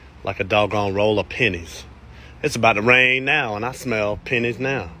 Like a doggone roll of pennies. It's about to rain now, and I smell pennies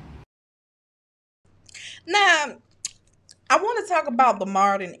now. Now, I want to talk about the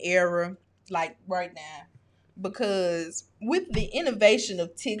modern era, like right now, because with the innovation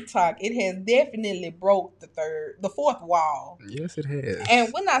of TikTok, it has definitely broke the fourth wall. Yes, it has.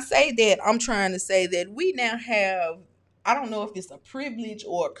 And when I say that, I'm trying to say that we now have, I don't know if it's a privilege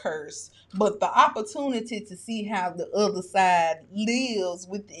or a curse, but the opportunity to see how the other side lives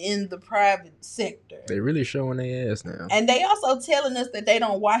within the private sector. They really showing their ass now. And they also telling us that they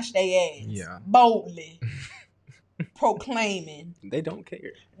don't wash their ass. Yeah. Boldly. Proclaiming. They don't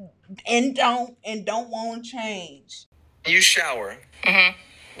care. And don't want to change. You shower. Mm-hmm.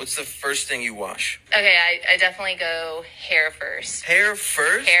 What's the first thing you wash? Okay, I definitely go hair first. Hair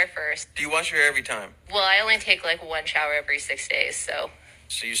first? Hair first. Do you wash your hair every time? Well, I only take like one shower every 6 days, so.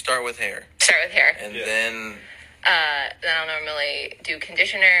 So you start with hair. Start with hair. And then I'll normally do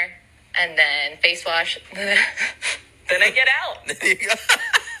conditioner and then face wash. Then I get out.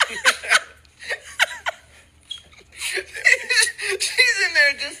 She's in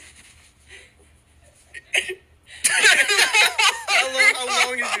there just. How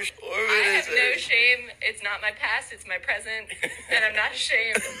long is your I have no shame. It's not my past, it's my present. And I'm not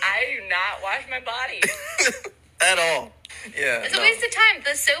ashamed. I do not wash my body. At all. Yeah. It's a waste of time.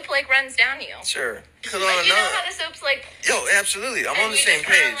 The soap runs down you. Sure. Like, you know how the soap's Yo, absolutely. I'm on the same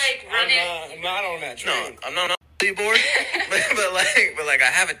page. I'm not on that train. No, I'm not on the board. but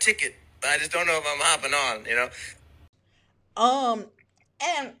I have a ticket. I just don't know if I'm hopping on,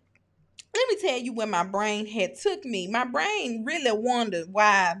 And let me tell you where my brain had took me. My brain really wondered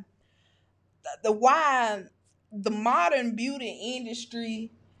why the modern beauty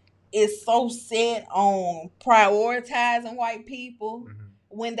industry is so set on prioritizing white people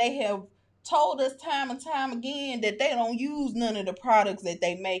when they have told us time and time again that they don't use none of the products that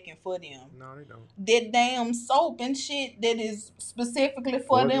they making for them. No, they don't. That damn soap and shit that is specifically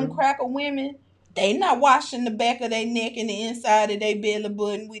for them cracker women, they not washing the back of their neck and the inside of their belly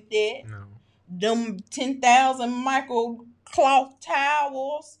button with that. No. Them 10,000 micro cloth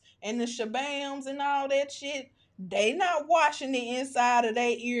towels and the shabams and all that shit, they not washing the inside of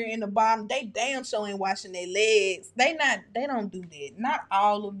their ear and the bottom. They damn sure ain't washing their legs. They don't do that. Not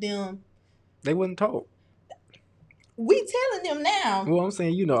all of them. They wouldn't talk. We telling them now. Well, I'm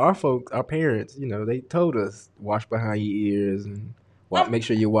saying, our folks, our parents, they told us wash behind your ears and make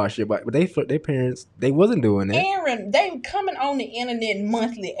sure you wash your body. But their parents, they wasn't doing that. Aaron, they coming on the internet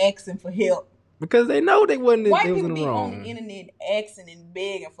monthly asking for help. Because they know they wasn't. White they was people in the be wrong. on the internet asking and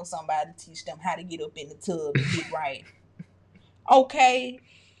begging for somebody to teach them how to get up in the tub and get right. Okay.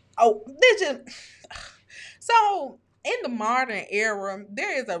 Oh, so in the modern era,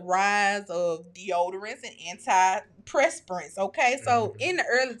 there is a rise of deodorants and antiperspirants. Okay, so in the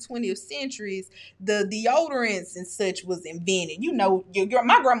early 20th centuries, the deodorants and such was invented.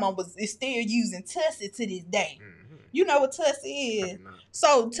 My grandma is still using Tussie to this day. You know what Tussie is?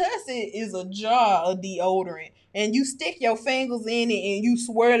 So Tussie is a jar of deodorant, and you stick your fingers in it and you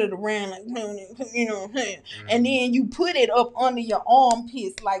swirl it around like, you know, and then you put it up under your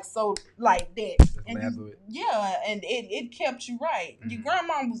armpits like so, like that. And it kept you right. Your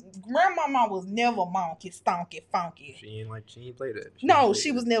grandmama was never monkey, stonky, funky. She ain't play that.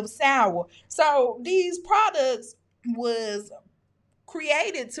 She was never sour. So these products was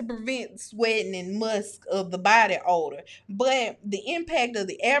created to prevent sweating and musk of the body odor, but the impact of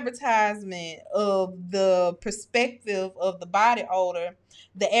the advertisement of the perspective of the body odor,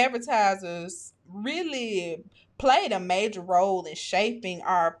 the advertisers really played a major role in shaping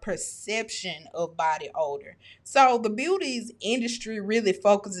our perception of body odor. So the beauty industry really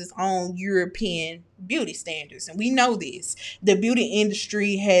focuses on European beauty standards, and we know this. The beauty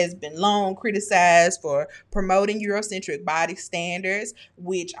industry has been long criticized for promoting Eurocentric body standards,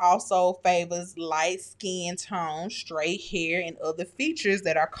 which also favors light skin tone, straight hair, and other features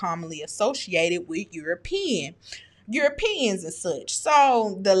that are commonly associated with Europeans and such.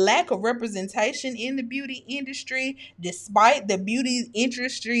 So the lack of representation in the beauty industry, despite the beauty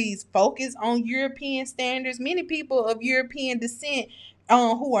industry's focus on European standards, many people of European descent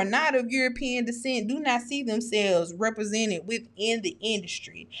who are not of European descent do not see themselves represented within the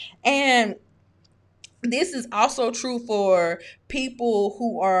industry. And this is also true for people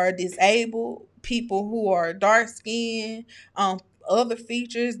who are disabled, people who are dark skinned, other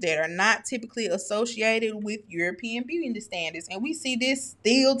features that are not typically associated with European beauty standards. And we see this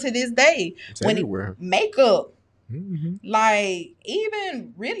still to this day. It's everywhere. Makeup, like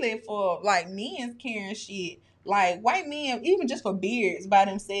even really for like men's carrying shit, like white men, even just for beards by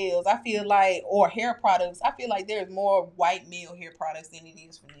themselves, I feel like, or hair products, I feel like there's more white male hair products than it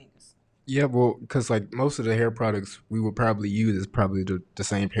is for niggas. Yeah, well, because like most of the hair products we would probably use is probably the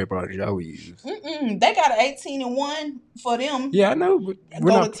same hair products y'all would use. They got an 18-in-1 for them. Yeah, I know, but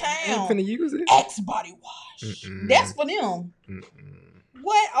we're Go not to town. ain't finna use it. Axe body wash. That's for them.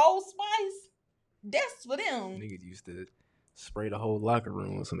 What, Old Spice? That's for them. Niggas used to spray the whole locker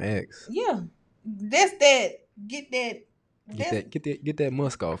room with some Axe. Yeah, that's that. Get that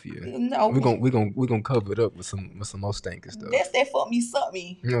musk off you. No, we're gonna cover it up with some more stinking stuff. That's that fuck me suck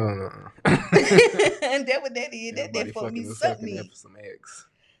me. No. And that what that is. That fuck me suck me. Some eggs.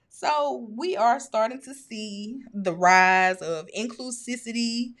 So we are starting to see the rise of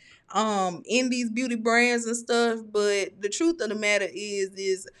inclusivity in these beauty brands and stuff. But the truth of the matter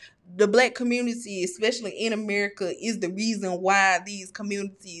is the Black community, especially in America, is the reason why these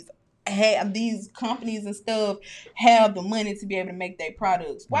communities have these companies and stuff have the money to be able to make their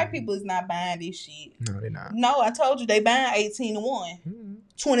products. White people is not buying this shit. No, they're not. No, I told you they buying 18-in-1,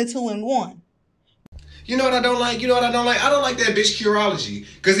 22-in-1. You know what I don't like? I don't like that bitch Curology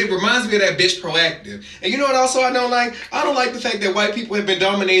because it reminds me of that bitch Proactive. And you know what also I don't like? I don't like the fact that white people have been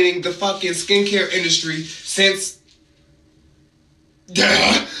dominating the fucking skincare industry since...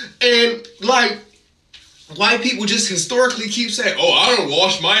 And like... White people just historically keep saying, oh, I don't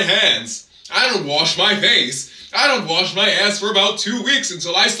wash my hands. I don't wash my face. I don't wash my ass for about 2 weeks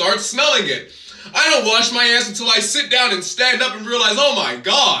until I start smelling it. I don't wash my ass until I sit down and stand up and realize, oh my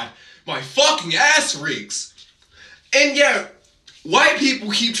God, my fucking ass reeks. And yet, white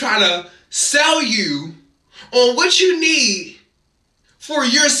people keep trying to sell you on what you need for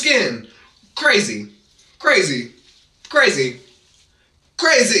your skin. Crazy. Crazy. Crazy.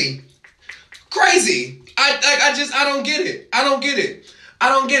 Crazy. Crazy. I don't get it. I don't get it.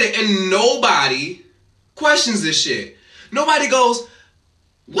 And nobody questions this shit. Nobody goes,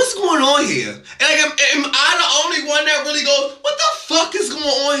 what's going on here? And like, am I the only one that really goes, what the fuck is going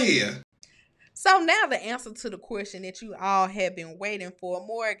on here? So now the answer to the question that you all have been waiting for,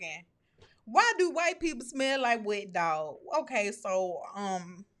 Morgan. Why do white people smell like wet dog? Okay, so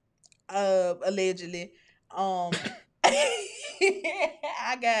allegedly,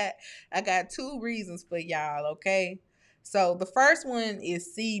 I got two reasons for y'all, okay? So the first one is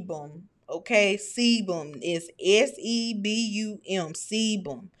sebum, okay? Sebum is S-E-B-U-M,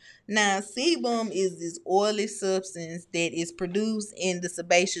 sebum. Now, sebum is this oily substance that is produced in the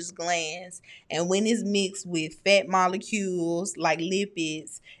sebaceous glands, and when it's mixed with fat molecules like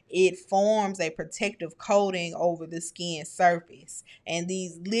lipids, it forms a protective coating over the skin surface, and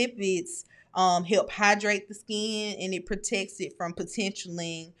these lipids help hydrate the skin, and it protects it from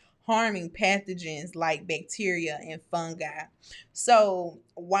potentially harming pathogens like bacteria and fungi. So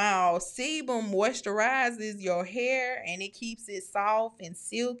while sebum moisturizes your hair and it keeps it soft and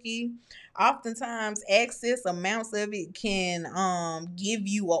silky, oftentimes excess amounts of it can give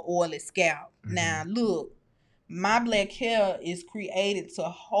you an oily scalp. Now look, my black hair is created to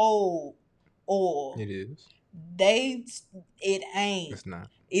hold oil. It is. It ain't. It's not.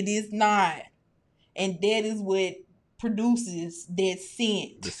 It is not. And that is what produces that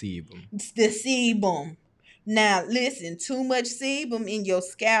scent. The sebum. It's the sebum. Now, listen, too much sebum in your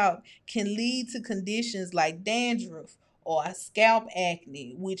scalp can lead to conditions like dandruff or scalp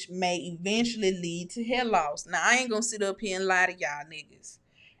acne, which may eventually lead to hair loss. Now, I ain't gonna sit up here and lie to y'all niggas.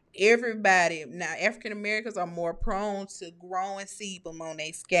 Everybody, now African Americans are more prone to growing sebum on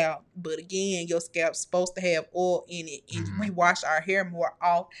their scalp, but again, your scalp's supposed to have oil in it, and we wash our hair more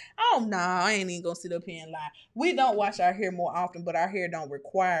often. Oh no, I ain't even gonna sit up here and lie. We don't wash our hair more often, but our hair don't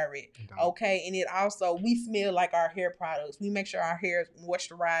require it. Okay, and it also, we smell like our hair products. We make sure our hair is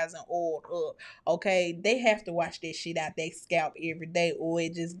moisturized and oiled up. Okay, they have to wash that shit out their scalp every day, or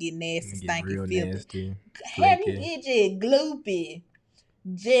it just get nasty, stinky, real filthy. nasty, It just gloopy.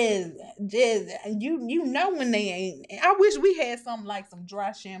 Just you know when they ain't. I wish we had something like some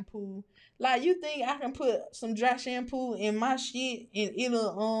dry shampoo. Like, you think I can put some dry shampoo in my shit and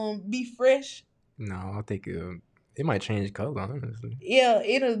it'll be fresh? No, I think it might change color, honestly. Yeah,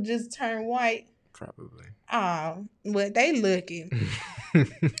 it'll just turn white. Probably. Oh, but they lucky.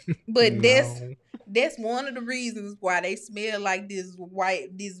 But that's one of the reasons why they smell like this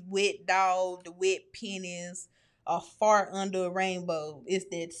wet dog, the wet pennies, a fart under a rainbow. It's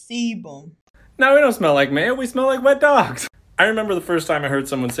that sebum. No, we don't smell like mayo. We smell like wet dogs. I remember the first time I heard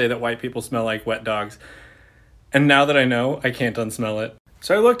someone say that white people smell like wet dogs. And now that I know, I can't unsmell it.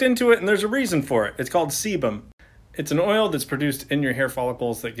 So I looked into it, and there's a reason for it. It's called sebum. It's an oil that's produced in your hair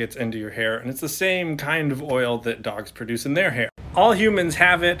follicles that gets into your hair, and it's the same kind of oil that dogs produce in their hair. All humans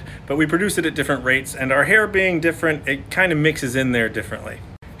have it, but we produce it at different rates, and our hair being different, it kind of mixes in there differently.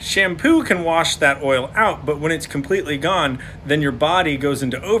 Shampoo can wash that oil out, but when it's completely gone, then your body goes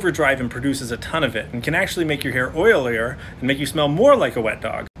into overdrive and produces a ton of it, and can actually make your hair oilier and make you smell more like a wet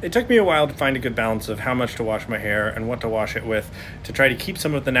dog. It took me a while to find a good balance of how much to wash my hair and what to wash it with, to try to keep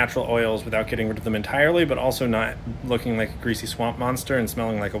some of the natural oils without getting rid of them entirely, but also not looking like a greasy swamp monster and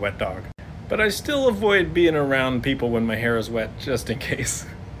smelling like a wet dog. But I still avoid being around people when my hair is wet, just in case.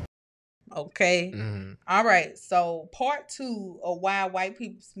 Okay. All right. So part 2 of why white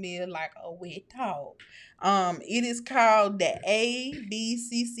people smell like a wet dog. It is called the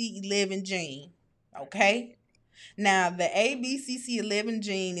ABCC11 gene. Okay. Now, the ABCC11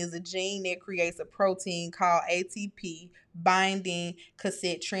 gene is a gene that creates a protein called ATP binding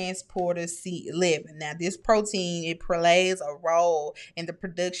cassette transporter C11. Now, this protein, it plays a role in the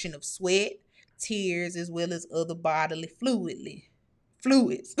production of sweat, tears, as well as other bodily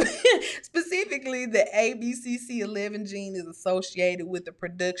fluids. Specifically, the ABCC11 gene is associated with the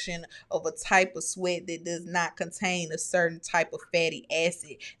production of a type of sweat that does not contain a certain type of fatty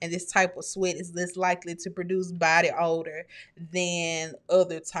acid, and this type of sweat is less likely to produce body odor than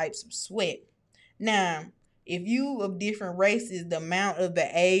other types of sweat. Now, if you of different races, the amount of the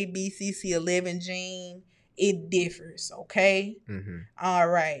ABCC11 gene, it differs. Okay. All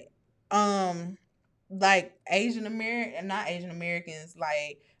right. Like not Asian Americans,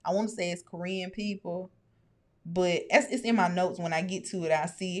 like I want to say it's Korean people, but it's in my notes. When I get to it, I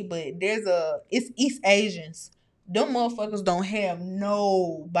see it. But it's East Asians. Them motherfuckers don't have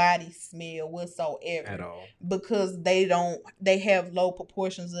no body smell whatsoever at all, because they have low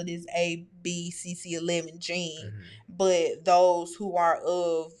proportions of this ABCC11 gene. But those who are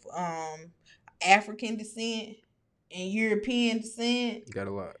of African descent and European descent, you got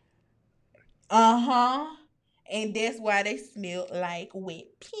a lot. And that's why they smell like wet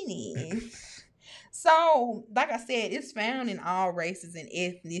pennies. So, like I said, it's found in all races and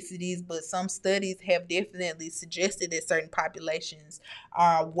ethnicities, but some studies have definitely suggested that certain populations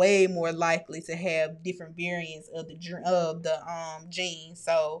are way more likely to have different variants of the gene.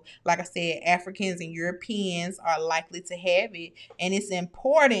 So, like I said, Africans and Europeans are likely to have it, and it's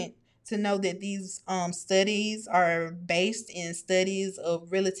important to know that these studies are based in studies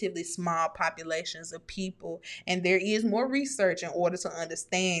of relatively small populations of people, and there is more research in order to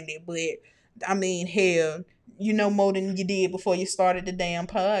understand it. But I mean, hell, you know more than you did before you started the damn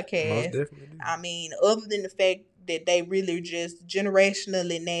podcast. Most definitely. I mean, other than the fact that they really just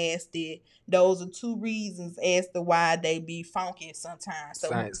generationally nasty, those are 2 reasons as to why they be funky sometimes. So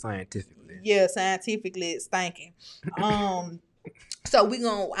scientifically. Yeah, scientifically it's stinking. So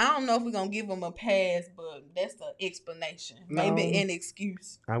I don't know if we're gonna give them a pass, but that's the explanation. Maybe an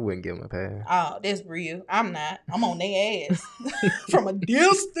excuse. I wouldn't give them a pass. Oh, that's real. I'm not. I'm on their ass from a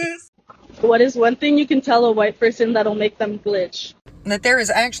distance. What is one thing you can tell a white person that'll make them glitch? That there is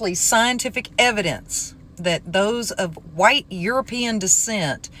actually scientific evidence that those of white European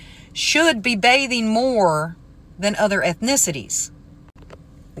descent should be bathing more than other ethnicities.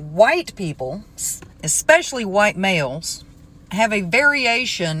 White people especially white males, have a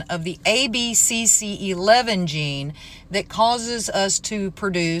variation of the ABCC11 gene that causes us to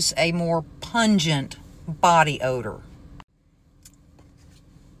produce a more pungent body odor.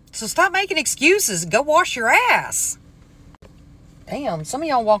 So stop making excuses. Go wash your ass. Damn, some of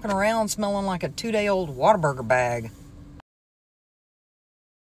y'all walking around smelling like a 2-day-old Whataburger bag.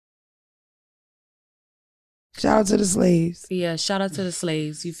 Shout out to the slaves. Yeah, shout out to the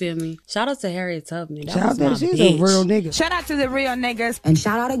slaves. You feel me? Shout out to Harriet Tubman. That Shout was out my to she's bitch. a real nigga. Shout out to the real niggas. And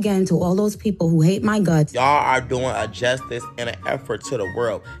shout out again to all those people who hate my guts. Y'all are doing a justice and an effort to the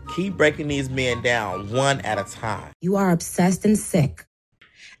world. Keep breaking these men down one at a time. You are obsessed and sick.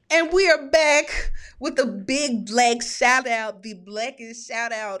 And we are back with a big black shout out, the blackest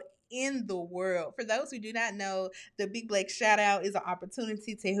shout out in the world. For those who do not know, the big black shout out is an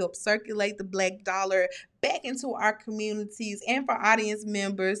opportunity to help circulate the black dollar back into our communities and for audience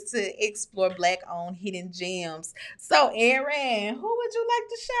members to explore black owned hidden gems. So Aaron, who would you like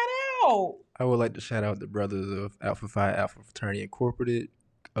to shout out? I would like to shout out the brothers of Alpha Phi Alpha Fraternity Incorporated,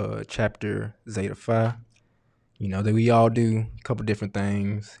 chapter Zeta Phi. You know, that we all do a couple different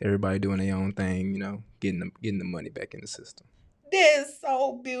things. Everybody doing their own thing, you know, getting the money back in the system. That's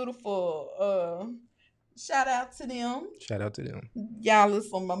so beautiful. Shout out to them. Shout out to them. Y'all are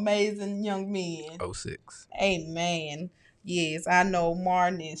some amazing young men. 06. Amen. Yes, I know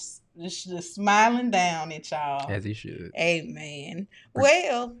Martin is just smiling down at y'all. As he should. Amen.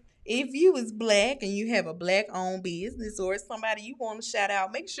 Well, if you is black and you have a black-owned business or somebody you want to shout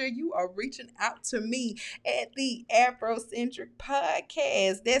out, make sure you are reaching out to me at the Afrocentric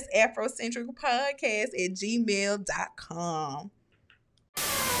Podcast. That's afrocentricpodcast@gmail.com.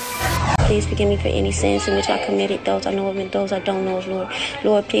 Please forgive me for any sins in which I committed, those I know of and those I don't know of, Lord.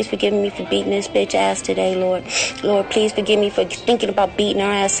 Lord, please forgive me for beating this bitch ass today, Lord. Lord, please forgive me for thinking about beating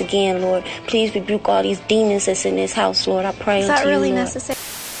her ass again, Lord. Please rebuke all these demons that's in this house, Lord. I pray unto you, Lord. Necessary?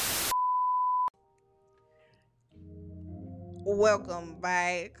 Welcome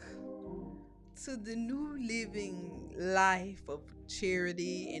back to the new living life of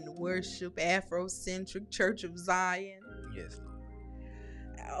charity and worship, Afrocentric Church of Zion. Yes.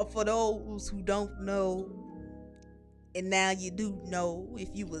 For those who don't know, and now you do know, if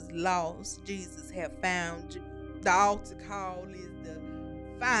you was lost, Jesus have found you. The altar call is the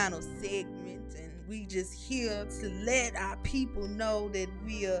final segment, and we just here to let our people know that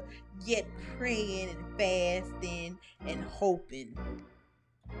we are yet praying and fasting and hoping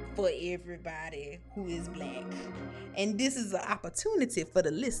for everybody who is black. And this is an opportunity for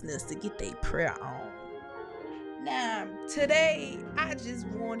the listeners to get their prayer on. Now, today, I just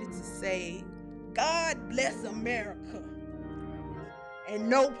wanted to say, God bless America and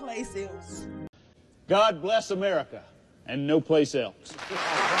no place else. God bless America and no place else.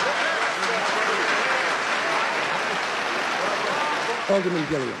 Alderman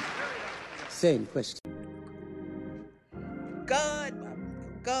Gilliam, same question. God,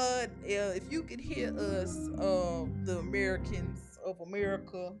 if you could hear us, the Americans of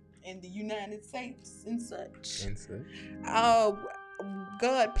America and the United States and such.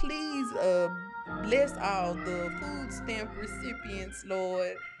 God, please bless all the food stamp recipients,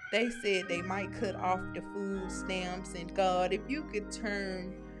 Lord. They said they might cut off the food stamps, and God, if you could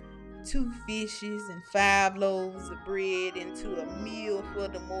turn 2 fishes and 5 loaves of bread into a meal for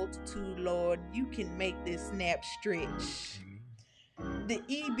the multitude, Lord, you can make this snap stretch. The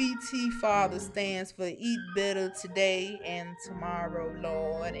EBT, Father, stands for Eat Better Today and Tomorrow,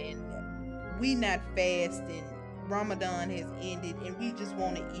 Lord, and we not fasting. Ramadan has ended, and we just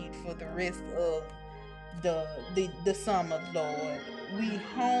want to eat for the rest of the summer, Lord. We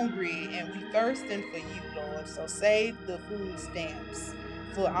hungry and we thirsting for you, Lord. So save the food stamps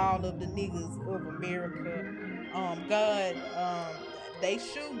for all of the niggas of America. God, they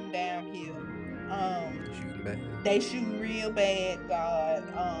shooting down here. They shooting real bad, God.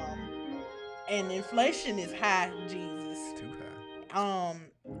 And inflation is high, Jesus. Too high.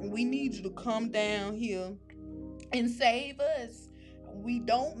 We need you to come down here and save us. We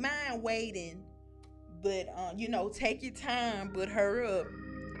don't mind waiting, but take your time, but hurry up.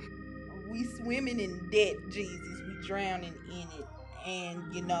 We swimming in debt, Jesus. We drowning in it. And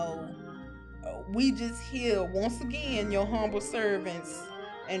we just here once again, your humble servants,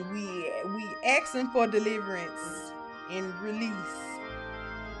 and we asking for deliverance and release.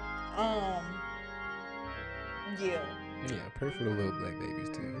 Yeah, pray for the little black babies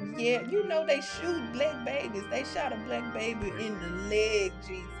too. Yeah, they shoot black babies. They shot a black baby in the leg,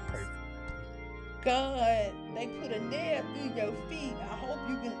 Jesus. God, they put a nail through your feet. I hope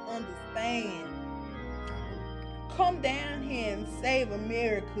you can understand. Come down here and save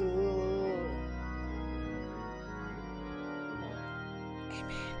America.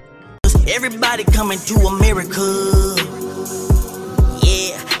 Everybody coming to America.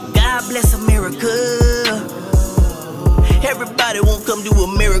 Yeah, God bless America. Everybody won't come to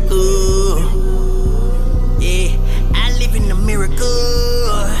America. Yeah, I live in America.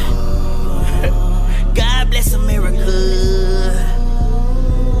 God bless America.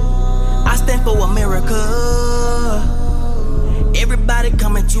 I stand for America. Everybody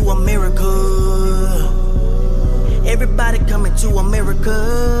coming to America. Everybody coming to America.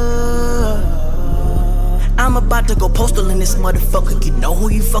 I'm about to go postal in this motherfucker. You know who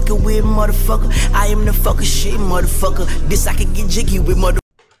you fucking with, motherfucker. I am the fucking shit, motherfucker. This I can get jiggy with, motherfucker.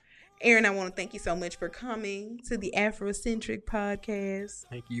 Aaron, I want to thank you so much for coming to the Afrocentric podcast.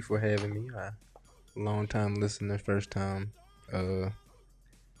 Thank you for having me. Long time listener, first time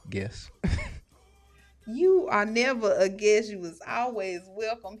guest. You are never a guest. You was always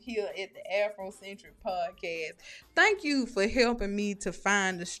welcome here at the Afrocentric podcast. Thank you for helping me to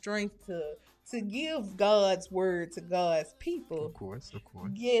find the strength to give God's word to God's people. Of course.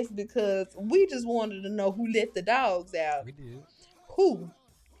 Yes, because we just wanted to know who let the dogs out. We did. Who?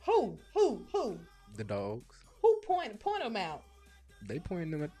 The dogs. Who point them out? They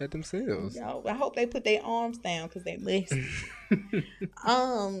pointing them at themselves. Yo, I hope they put their arms down because they messy.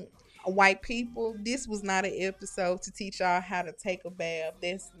 White people, this was not an episode to teach y'all how to take a bath.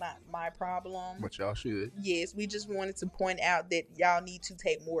 That's not my problem. But y'all should. Yes, we just wanted to point out that y'all need to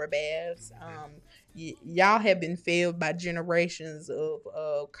take more baths. Y'all have been failed by generations of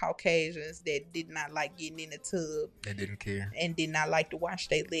Caucasians that did not like getting in the tub. They didn't care. And did not like to wash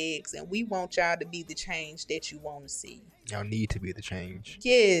their legs. And we want y'all to be the change that you want to see. Y'all need to be the change.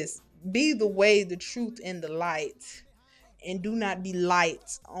 Yes, be the way, the truth, and the light. And do not be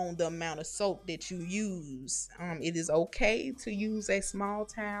light on the amount of soap that you use. It is okay to use a small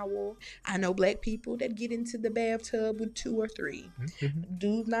towel. I know black people that get into the bathtub with 2 or 3. Mm-hmm.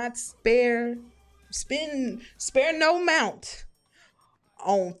 Do not spare no amount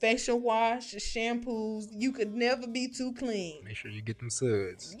on facial wash, shampoos. You could never be too clean. Make sure you get them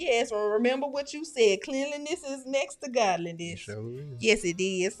suds. Yes, or remember what you said. Cleanliness is next to godliness. It sure is. Yes, it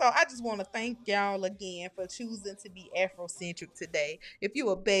is. So I just want to thank y'all again for choosing to be Afrocentric today. If you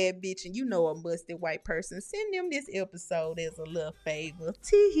a bad bitch and you know a musty white person, send them this episode as a little favor.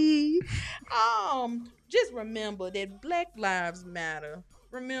 Tee. Just remember that Black Lives Matter.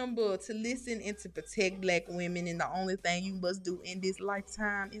 Remember to listen and to protect black women, and the only thing you must do in this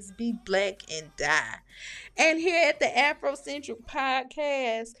lifetime is be black and die. And here at the Afrocentric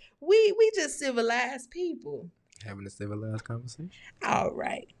podcast, we just civilized people. Having a civilized conversation. All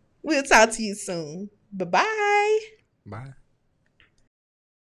right. We'll talk to you soon. Bye-bye. Bye.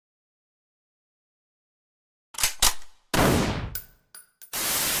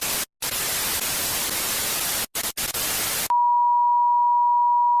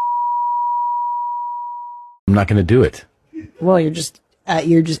 I'm not going to do it. Well, you're just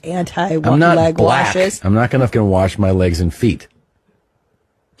anti I'm not leg black. washes. I'm not going to wash my legs and feet.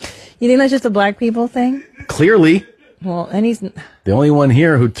 You think that's just a black people thing? Clearly. Well, and he's the only one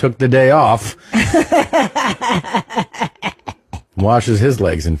here who took the day off. Washes his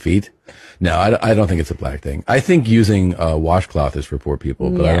legs and feet. No, I don't think it's a black thing. I think using a washcloth is for poor people,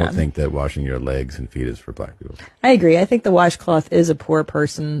 but I don't think that washing your legs and feet is for black people. I agree. I think the washcloth is a poor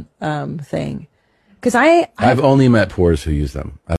person thing. Because I've only met poors who use them.